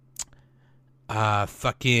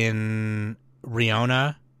 fucking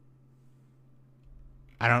Riona.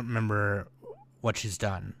 I don't remember what she's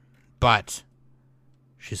done, but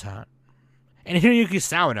she's hot. And Hiroyuki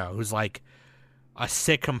Sawano, who's like a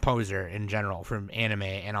sick composer in general from anime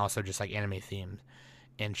and also just like anime themed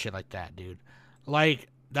and shit like that, dude. Like,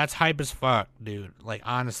 that's hype as fuck, dude. Like,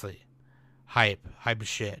 honestly, hype as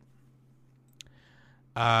shit.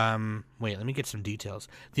 Wait, let me get some details.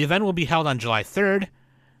 The event will be held on July 3rd,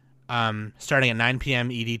 starting at 9 p.m.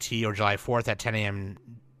 EDT, or July 4th at 10 a.m.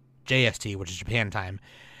 JST, which is Japan time,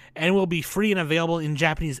 and will be free and available in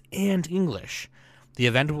Japanese and English. The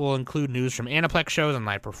event will include news from Aniplex shows and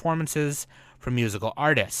live performances from musical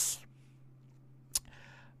artists.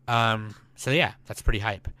 So yeah, that's pretty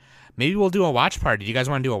hype. Maybe we'll do a watch party. Do you guys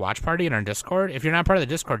want to do a watch party in our Discord? If you're not part of the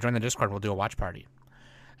Discord, join the Discord. We'll do a watch party.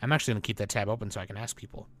 I'm actually going to keep that tab open so I can ask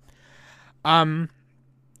people.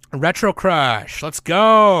 Retro Crush. Let's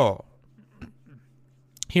go.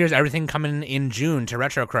 Here's everything coming in June to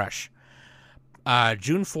Retro Crush.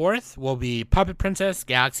 June 4th will be Puppet Princess,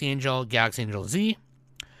 Galaxy Angel Z.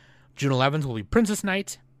 June 11th will be Princess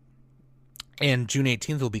Night. And June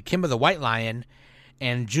 18th will be Kimba the White Lion.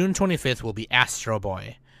 And June 25th will be Astro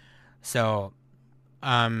Boy. So,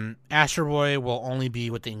 Astro Boy will only be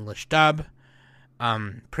with the English dub.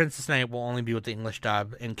 Princess Night will only be with the English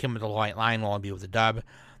dub. And Kimba the White Lion will only be with the dub.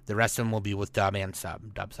 The rest of them will be with dub and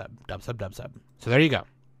sub. Dub, sub. So there you go.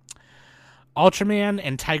 Ultraman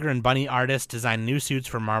and Tiger and Bunny artists design new suits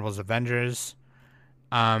for Marvel's Avengers.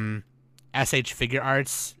 SH Figure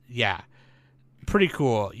Arts, yeah. Pretty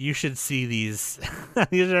cool. You should see these.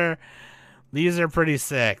 These are pretty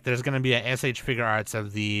sick. There's going to be a SH Figure Arts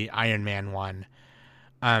of the Iron Man one.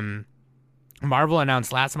 Marvel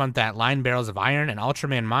announced last month that Line Barrels of Iron and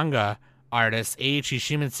Ultraman manga artist Eiichi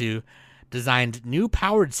Shimizu designed new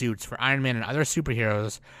powered suits for Iron Man and other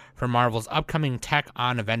superheroes for Marvel's upcoming Tech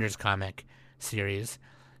on Avengers comic series.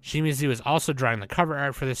 Shimizu is also drawing the cover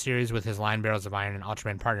art for the series with his Line Barrels of Iron and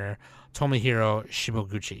Ultraman partner Tomohiro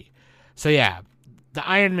Shimoguchi. So yeah, the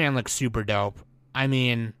Iron Man looks super dope. I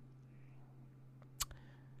mean,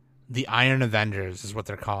 the Iron Avengers is what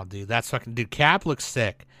they're called, dude. That's fucking... Dude, Cap looks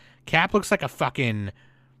sick. Cap looks like a fucking,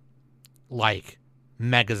 like,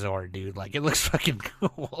 Megazord, dude. Like, it looks fucking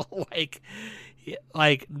cool.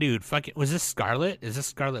 like, dude, fucking... Was this Scarlet? Is this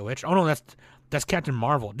Scarlet Witch? Oh, no, that's Captain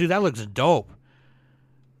Marvel. Dude, that looks dope.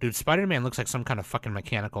 Dude, Spider-Man looks like some kind of fucking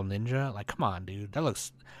mechanical ninja. Like, come on, dude. That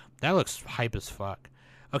looks hype as fuck.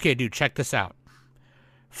 Okay, dude, check this out.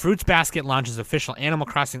 Fruits Basket launches official Animal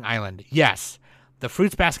Crossing Island. Yes. The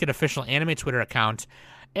Fruits Basket official anime Twitter account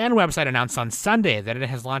and website announced on Sunday that it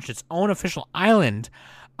has launched its own official island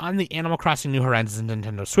on the Animal Crossing New Horizons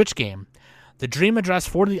Nintendo Switch game. The dream address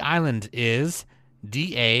for the island is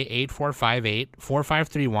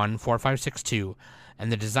DA845845314562,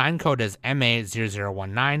 and the design code is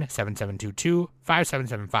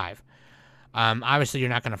MA001977225775. Obviously, you're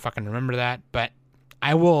not going to fucking remember that, but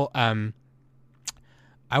I will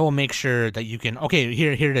make sure that you can... Okay,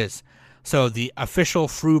 here it is. So the official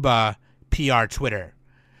Fruba PR Twitter.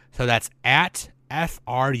 So that's at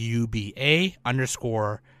FRUBA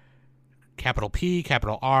 _ capital P,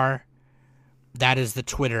 capital R. That is the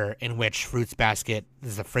Twitter in which Fruits Basket...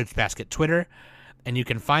 This is the Fruits Basket Twitter. And you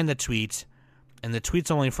can find the tweet. And the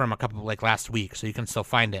tweet's only from a couple... Like last week, so you can still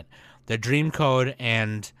find it. The dream code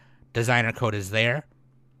and designer code is there.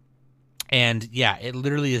 And yeah, it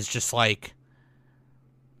literally is just like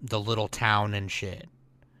the little town and shit.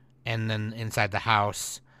 And then inside the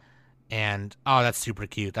house. And, oh, that's super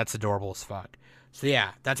cute. That's adorable as fuck. So,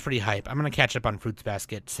 yeah, that's pretty hype. I'm going to catch up on Fruits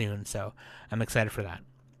Basket soon, so I'm excited for that.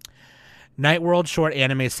 Night World short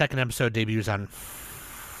anime's second episode debuts on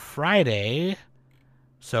Friday.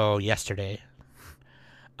 So, yesterday.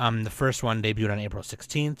 The first one debuted on April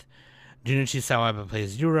 16th. Junichi Sawaba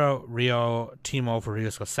plays Rio Timo for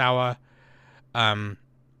Ryusuke Sawa.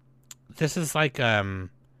 This is like a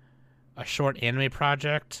short anime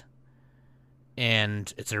project.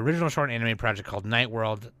 And it's an original short anime project called Night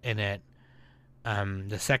World. In it,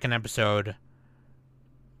 the second episode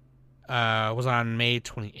was on May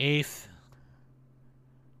 28th.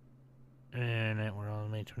 And Night World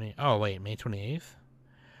May 28th. Oh wait, May 28th.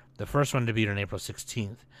 The first one debuted on April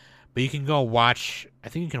 16th. But you can go watch. I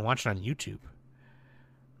think you can watch it on YouTube.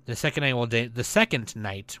 The second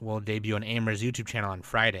night will debut on Amer's YouTube channel on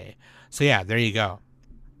Friday. So yeah, there you go.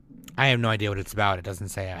 I have no idea what it's about. It doesn't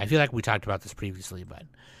say. I feel like we talked about this previously, but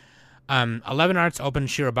 11 Arts opened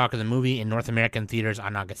Shirobako the movie in North American theaters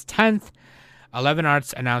on August 10th. 11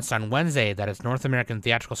 Arts announced on Wednesday that its North American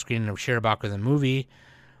theatrical screening of Shirobako the movie,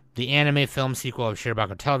 the anime film sequel of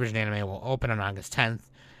Shirobako television anime, will open on August 10th.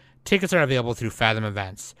 Tickets are available through Fathom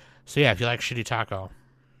Events. So yeah, if you like Shitty Taco,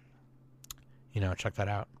 check that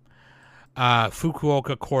out.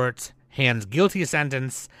 Fukuoka court hands guilty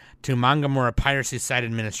sentence to Mangamura piracy site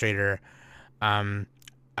administrator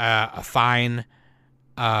a fine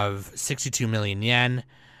of 62 million yen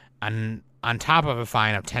on top of a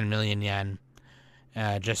fine of 10 million yen.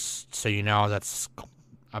 Just so you know, that's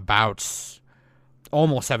about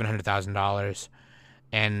almost $700,000,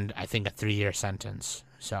 and I think a 3-year sentence.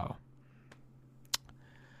 So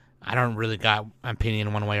I don't really got an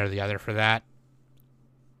opinion one way or the other for that.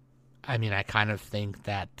 I mean, I kind of think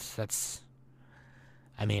that's.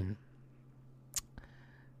 I mean,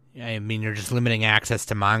 you're just limiting access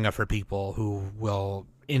to manga for people who will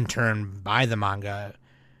in turn buy the manga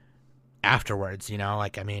afterwards. I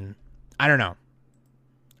don't know.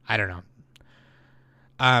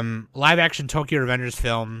 Live action Tokyo Revengers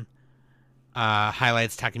film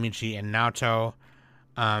highlights Takemichi and Naoto.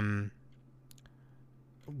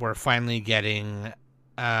 We're finally getting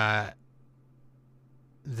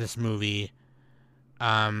this movie.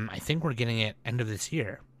 I think we're getting it end of this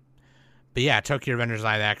year. But yeah, Tokyo Revengers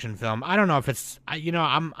live action film. I don't know if it's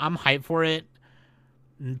I'm hyped for it.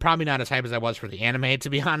 Probably not as hyped as I was for the anime, to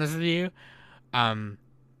be honest with you.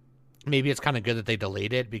 Maybe it's kind of good that they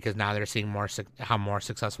delayed it because now they're seeing how more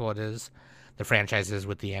successful it is, the franchise is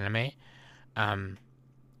with the anime.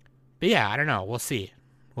 But yeah, I don't know. We'll see.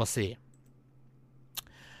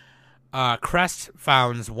 Crest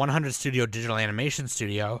founds 100 Studio Digital Animation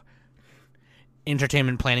Studio.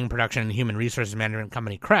 Entertainment planning, production, and human resources management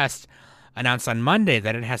company Crest announced on Monday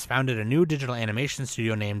that it has founded a new digital animation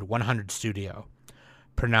studio named 100 Studio,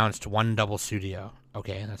 pronounced One Double Studio.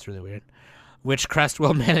 Okay, that's really weird. Which Crest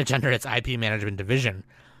will manage under its IP management division.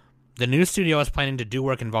 The new studio is planning to do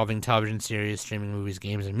work involving television series, streaming movies,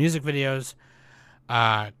 games, and music videos.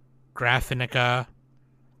 Graphinica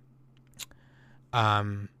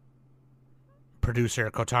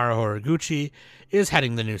producer Kotaro Horiguchi is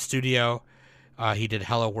heading the new studio. He did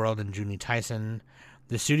Hello World and Juni Tyson.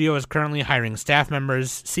 The studio is currently hiring staff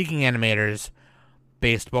members, seeking animators,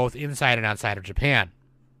 based both inside and outside of Japan.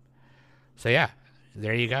 So yeah,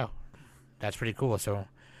 there you go. That's pretty cool. So,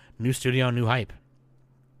 new studio, new hype.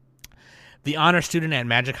 The honor student at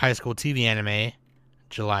Magic High School TV anime,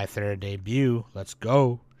 July 3rd debut. Let's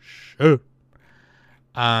go. Sure.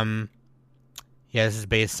 Yeah, this is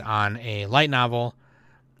based on a light novel.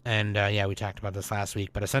 And yeah, we talked about this last week.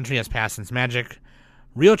 But a century has passed since magic,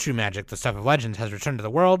 real true magic, the stuff of legends, has returned to the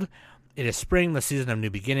world. It is spring, the season of new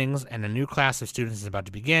beginnings, and a new class of students is about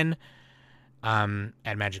to begin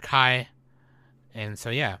at Magic High. And so,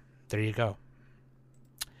 yeah. There you go.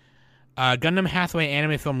 Gundam Hathaway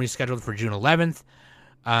anime film rescheduled for June 11th.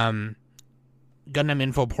 Gundam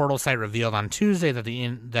Info portal site revealed on Tuesday that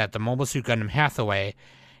the Mobile Suit Gundam Hathaway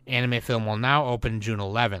anime film will now open June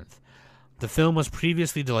 11th. The film was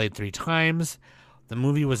previously delayed 3 times. The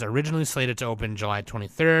movie was originally slated to open July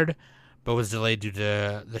 23rd, but was delayed due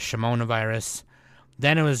to the Shimona virus.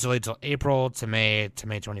 Then it was delayed till April to May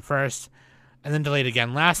 21st. And then delayed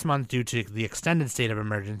again last month due to the extended state of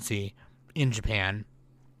emergency in Japan.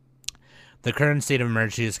 The current state of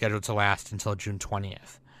emergency is scheduled to last until June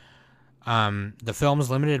 20th. The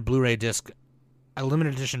film's limited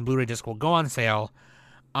edition Blu-ray disc will go on sale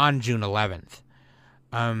on June 11th.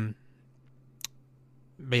 But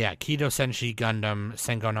yeah, Kido Senshi Gundam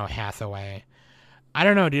Sengo no Hathaway. I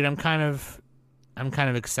don't know, dude. I'm kind of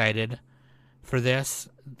excited for this.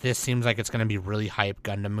 This seems like it's going to be really hype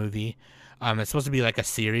Gundam movie. It's supposed to be like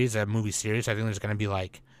a movie series. I think there's going to be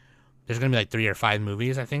like 3 or 5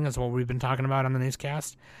 movies, I think, is what we've been talking about on the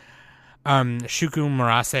newscast. Shuko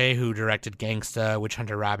Murase, who directed Gangsta, Witch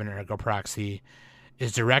Hunter Robin, Ergo Proxy,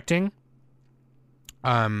 is directing.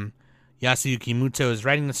 Yasuyuki Muto is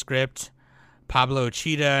writing the script. Pablo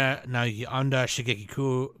Uchida, Naoki Onda, Shigeki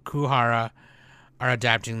Kuhara are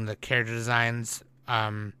adapting the character designs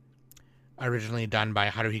originally done by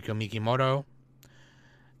Haruhiko Mikimoto.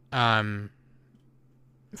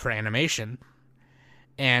 For animation,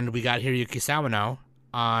 and we got Hiroyuki Sawano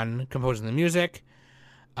on composing the music.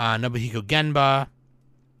 Nobuhiko Genba,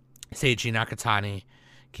 Seiichi Nakatani,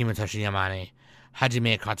 Kimotoshi Yamane,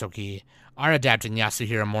 Hajime Katoki are adapting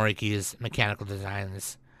Yasuhiro Moriki's mechanical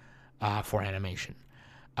designs for animation.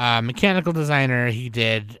 Mechanical designer, he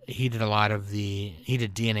did a lot of he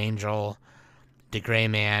did D and Angel, The Gray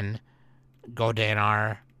Man,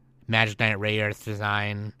 Godanar, Magic Knight Ray Earth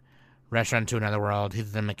design, Restaurant to Another World. He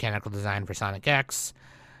did the mechanical design for Sonic X,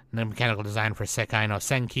 the mechanical design for Sekai no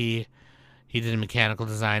Senki. He did a mechanical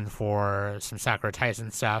design for some Sakura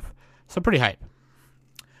Tyson stuff. So pretty hype.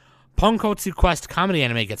 Ponkotsu Quest comedy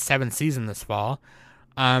anime gets 7th season this fall.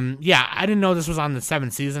 Yeah, I didn't know this was on the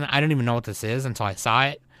 7th season. I didn't even know what this is until I saw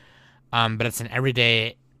it. But it's an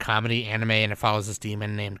everyday comedy anime, and it follows this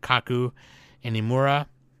demon named Kaku and Imura,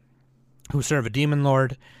 who serve a demon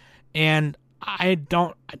lord. And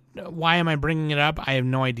why am I bringing it up? I have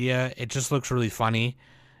no idea. It just looks really funny.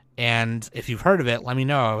 And if you've heard of it, let me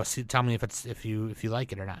know. Tell me if you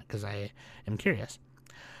like it or not, because I am curious.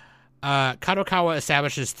 Kadokawa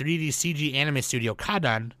establishes 3D CG anime studio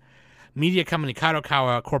Kadan. Media company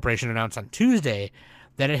Kadokawa Corporation announced on Tuesday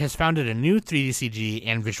that it has founded a new 3D CG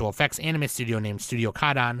and visual effects anime studio named Studio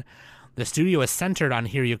Kadan. The studio is centered on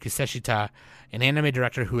Hiroyuki Seshita, an anime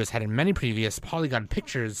director who has had in many previous Polygon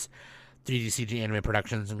Pictures 3D CG anime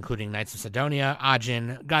productions, including Knights of Sidonia,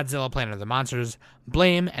 Ajin, Godzilla, Planet of the Monsters,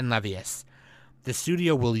 Blame, and Levius. The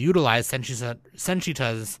studio will utilize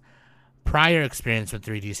Senshita's prior experience with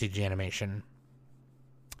 3D CG animation.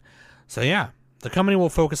 So yeah, the company will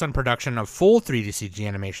focus on production of full 3D CG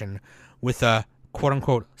animation with a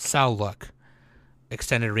quote-unquote cell look,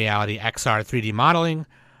 extended reality XR 3D modeling,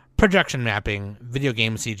 projection mapping, video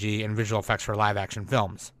game CG, and visual effects for live-action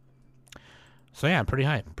films. So yeah, pretty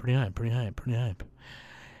hype.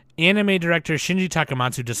 Anime director Shinji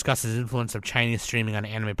Takamatsu discusses influence of Chinese streaming on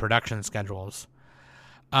anime production schedules.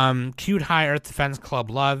 Cute High Earth Defense Club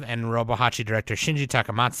Love and Robohachi director Shinji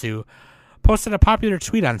Takamatsu posted a popular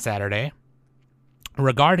tweet on Saturday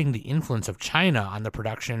regarding the influence of China on the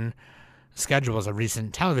production schedules of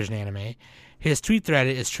recent television anime. His tweet thread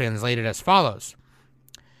is translated as follows.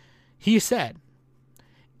 He said,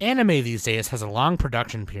 "Anime these days has a long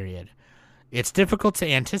production period. It's difficult to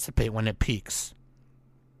anticipate when it peaks.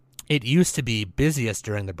 It used to be busiest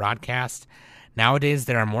during the broadcast. Nowadays,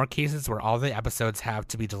 there are more cases where all the episodes have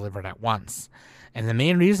to be delivered at once. And the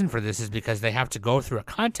main reason for this is because they have to go through a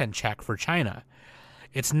content check for China.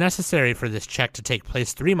 It's necessary for this check to take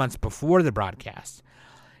place 3 months before the broadcast.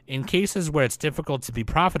 In cases where it's difficult to be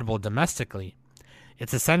profitable domestically,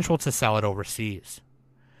 it's essential to sell it overseas.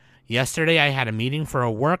 Yesterday, I had a meeting for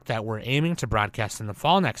a work that we're aiming to broadcast in the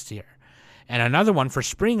fall next year, and another one for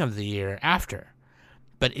spring of the year after.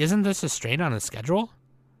 But isn't this a strain on the schedule?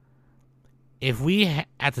 If we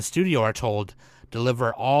at the studio are told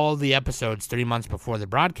deliver all the episodes 3 months before the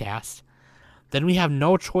broadcast, then we have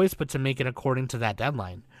no choice but to make it according to that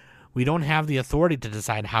deadline. We don't have the authority to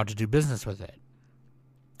decide how to do business with it."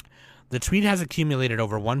 The tweet has accumulated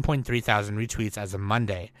over 1.3 thousand retweets as of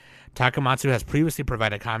Monday. Takamatsu has previously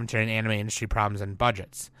provided commentary on anime industry problems and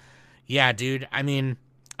budgets. Yeah, dude, I mean,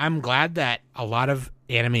 I'm glad that a lot of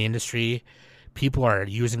anime industry people are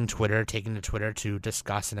using Twitter, taking to Twitter to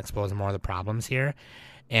discuss and expose more of the problems here.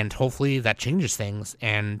 And hopefully that changes things,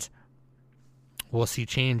 and we'll see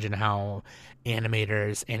change in how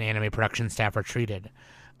animators and anime production staff are treated.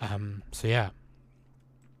 So yeah.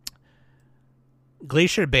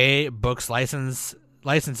 Glacier Bay Books licenses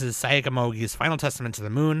Sayaka Mogi's Final Testament to the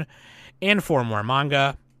Moon and 4 more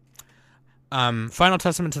manga. Final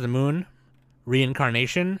Testament to the Moon,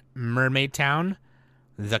 Reincarnation, Mermaid Town,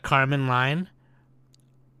 The Carmen Line,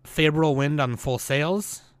 Favorable Wind on Full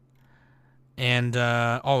Sails, and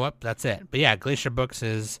that's it. But yeah, Glacier Books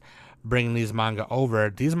is bringing these manga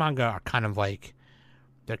over. These manga are kind of like,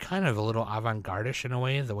 they're kind of a little avant-garde-ish in a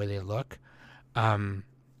way, the way they look.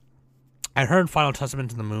 I heard Final Testament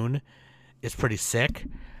to the Moon is pretty sick.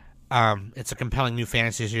 It's a compelling new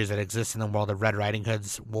fantasy series that exists in the world of Red Riding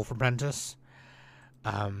Hood's Wolf Apprentice,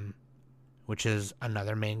 which is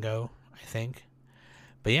another mango, I think.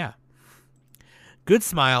 But yeah. Good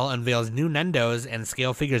Smile unveils new Nendos and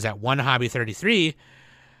scale figures at One Hobby 33.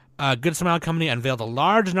 Good Smile Company unveiled a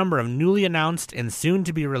large number of newly announced and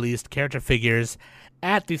soon-to-be-released character figures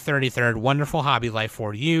at the 33rd Wonderful Hobby Life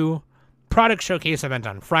 4U product showcase event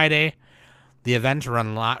on Friday. The event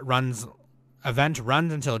runs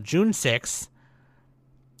until June 6th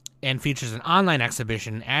and features an online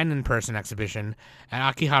exhibition and in-person exhibition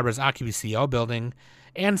at Akihabara's AkiBCO building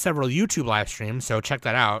and several YouTube live streams, so check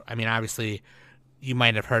that out. I mean, obviously, you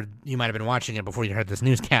might have been watching it before you heard this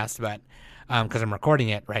newscast, but because I'm recording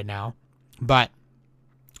it right now. But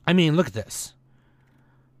I mean, look at this.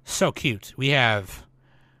 So cute. We have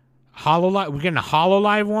Hololive. We're getting a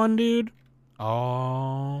Hololive one, dude.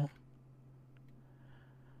 Oh.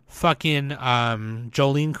 Fucking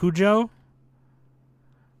Jolene Cujo.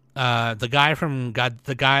 The guy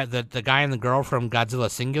and the girl from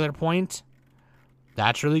Godzilla Singular Point.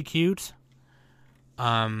 That's really cute.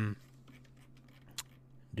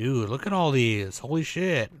 Dude, look at all these. Holy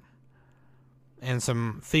shit. And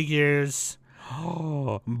some figures.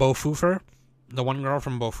 Oh, Bofoofer. The one girl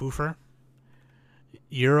from Bofoofer.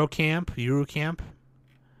 Eurocamp.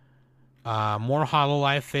 More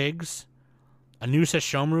Hololive figs. A new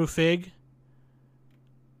Sesshomaru fig.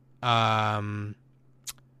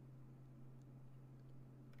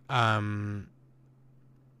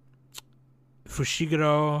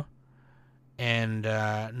 Fushiguro and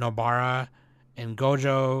Nobara and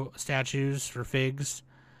Gojo statues for figs.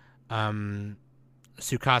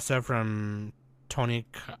 Tsukasa from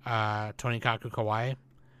Tonikaku Kawaii.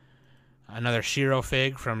 Another Shiro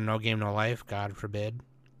fig from No Game No Life, God forbid.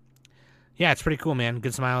 Yeah, it's pretty cool, man.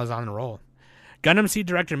 Good Smile is on the roll. Gundam Seed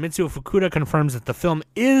director Mitsuo Fukuda confirms that the film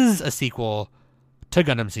is a sequel to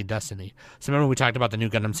Gundam Seed Destiny. So remember we talked about the new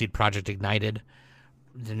Gundam Seed Project Ignited,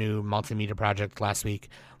 the new multimedia project last week.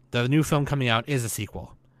 The new film coming out is a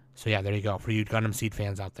sequel. So yeah, there you go for you Gundam Seed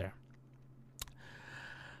fans out there.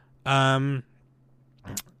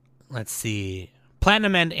 Let's see.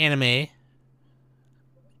 Platinum End Anime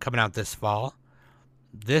coming out this fall.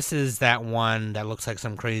 This is that one that looks like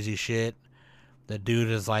some crazy shit. The dude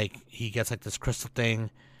is like, he gets like this crystal thing.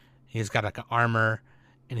 He's got like an armor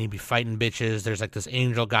and he'd be fighting bitches. There's like this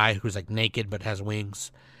angel guy who's like naked but has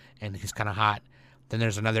wings and he's kind of hot. Then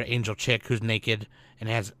there's another angel chick who's naked and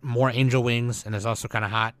has more angel wings and is also kind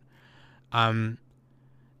of hot.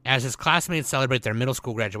 As his classmates celebrate their middle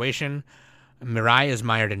school graduation, Mirai is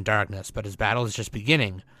mired in darkness, but his battle is just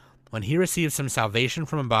beginning when he receives some salvation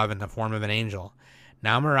from above in the form of an angel.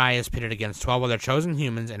 Now Mirai is pitted against 12 other chosen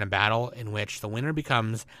humans in a battle in which the winner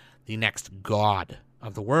becomes the next god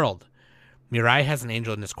of the world. Mirai has an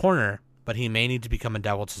angel in his corner, but he may need to become a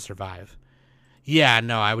devil to survive. Yeah,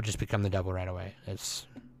 no, I would just become the devil right away. It's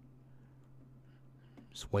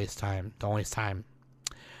waste time. Don't waste time.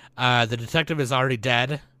 The detective is already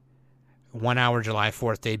dead. 1 hour July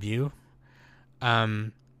 4th debut.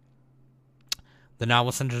 The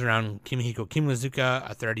novel centers around Kimihiko Kimazuka,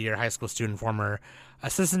 a third-year high school student, former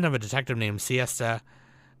assistant of a detective named Siesta.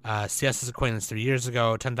 Siesta's acquaintance 3 years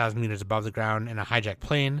ago, 10,000 meters above the ground in a hijacked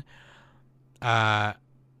plane. The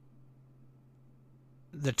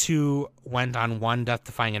two went on one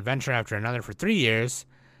death-defying adventure after another for 3 years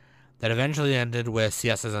that eventually ended with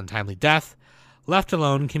Siesta's untimely death. Left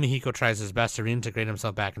alone, Kimihiko tries his best to reintegrate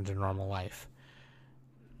himself back into normal life.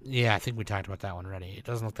 Yeah, I think we talked about that one already. It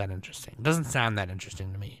doesn't look that interesting. It doesn't sound that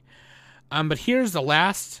interesting to me. But here's the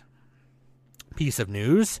last piece of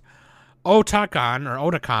news.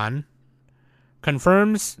 Otakon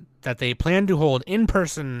confirms that they plan to hold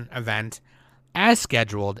in-person event as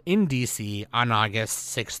scheduled in DC on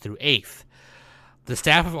August 6th through 8th. The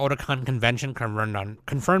staff of Otakon Convention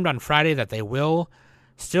confirmed on Friday that they will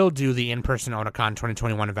still do the in-person Otakon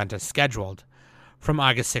 2021 event as scheduled from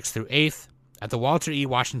August 6th through 8th at the Walter E.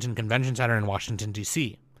 Washington Convention Center in Washington,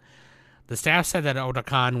 D.C. The staff said that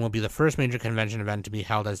Otakon will be the first major convention event to be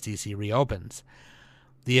held as D.C. reopens.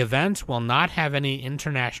 The event will not have any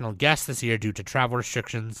international guests this year due to travel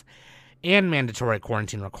restrictions and mandatory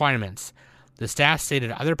quarantine requirements. The staff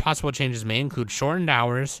stated other possible changes may include shortened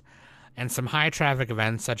hours, and some high-traffic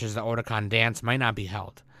events such as the Otakon Dance might not be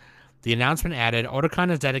held. The announcement added,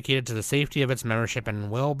 Otakon is dedicated to the safety of its membership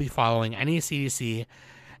and will be following any CDC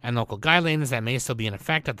and local guidelines that may still be in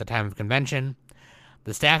effect at the time of convention.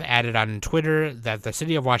 The staff added on Twitter that the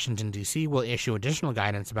city of Washington, D.C. will issue additional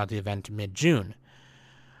guidance about the event mid-June.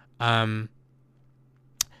 After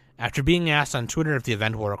being asked on Twitter if the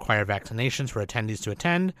event will require vaccinations for attendees to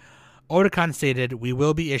attend, Otakon stated, "We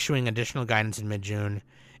will be issuing additional guidance in mid-June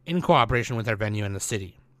in cooperation with our venue in the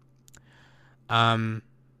city."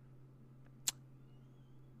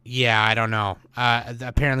 Yeah, I don't know.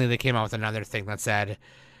 Apparently they came out with another thing that said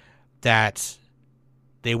that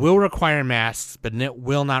they will require masks, but it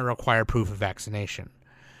will not require proof of vaccination.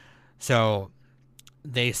 So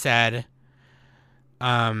they said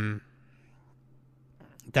that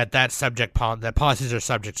policies are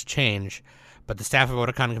subject to change, but the staff of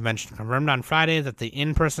Otakon Convention confirmed on Friday that the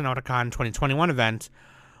in-person Otakon 2021 event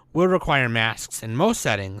will require masks in most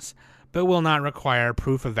settings, but will not require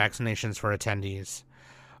proof of vaccinations for attendees.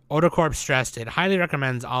 Otacorp stressed it highly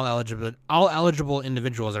recommends all eligible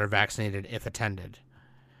individuals are vaccinated if attending.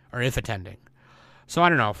 So I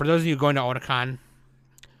don't know. For those of you going to Otakon,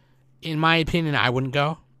 in my opinion, I wouldn't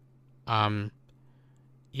go.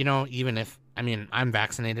 Even if, I'm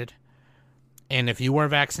vaccinated. And if you were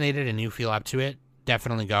vaccinated and you feel up to it,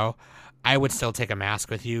 definitely go. I would still take a mask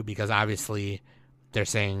with you because obviously they're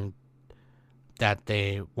saying that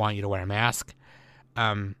they want you to wear a mask.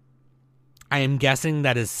 I am guessing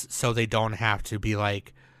that is so they don't have to be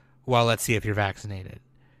like, well, let's see if you're vaccinated.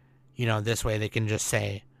 This way they can just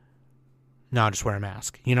say, no, just wear a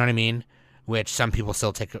mask. You know what I mean? Which some people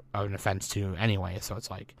still take an offense to anyway. So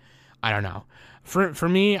it's like, I don't know. For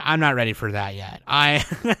me, I'm not ready for that yet.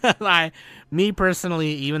 Me personally,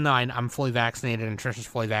 even though I'm fully vaccinated and Trisha's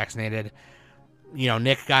fully vaccinated,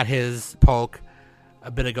 Nick got his poke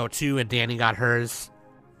a bit ago too, and Danny got hers,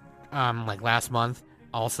 last month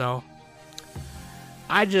also.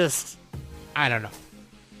 I don't know.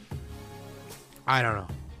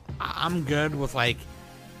 I'm good with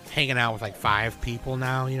hanging out with 5 people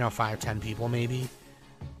now, 5-10 people maybe.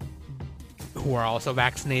 who are also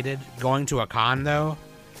vaccinated. Going to a con though,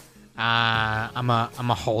 I'm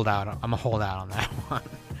a holdout. I'm a holdout on that one.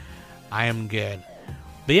 I am good.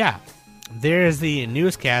 But yeah, there's the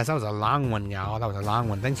newscast. That was a long one, y'all. That was a long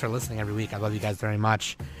one. Thanks for listening every week. I love you guys very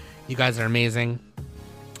much. You guys are amazing.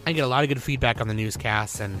 I get a lot of good feedback on the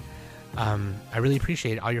newscasts, and I really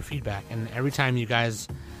appreciate all your feedback. And every time you guys,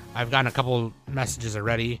 I've gotten a couple messages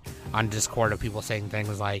already on Discord of people saying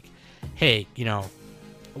things like, hey,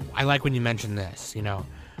 I like when you mention this, shout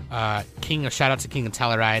out to King of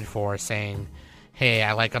Telluride for saying, hey,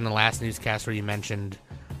 I like on the last newscast where you mentioned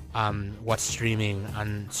what's streaming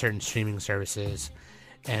on certain streaming services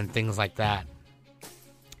and things like that.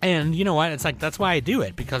 And you know what? It's like, that's why I do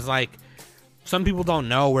it, because like some people don't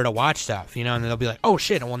know where to watch stuff, and they'll be like, oh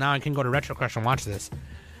shit, well now I can go to Retro Crush and watch this,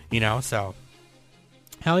 so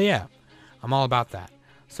hell yeah, I'm all about that.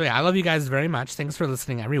 So yeah, I love you guys very much. Thanks for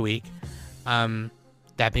listening every week.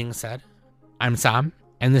 That being said, I'm Sam,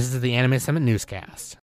 and this is the Anime Summit Newscast.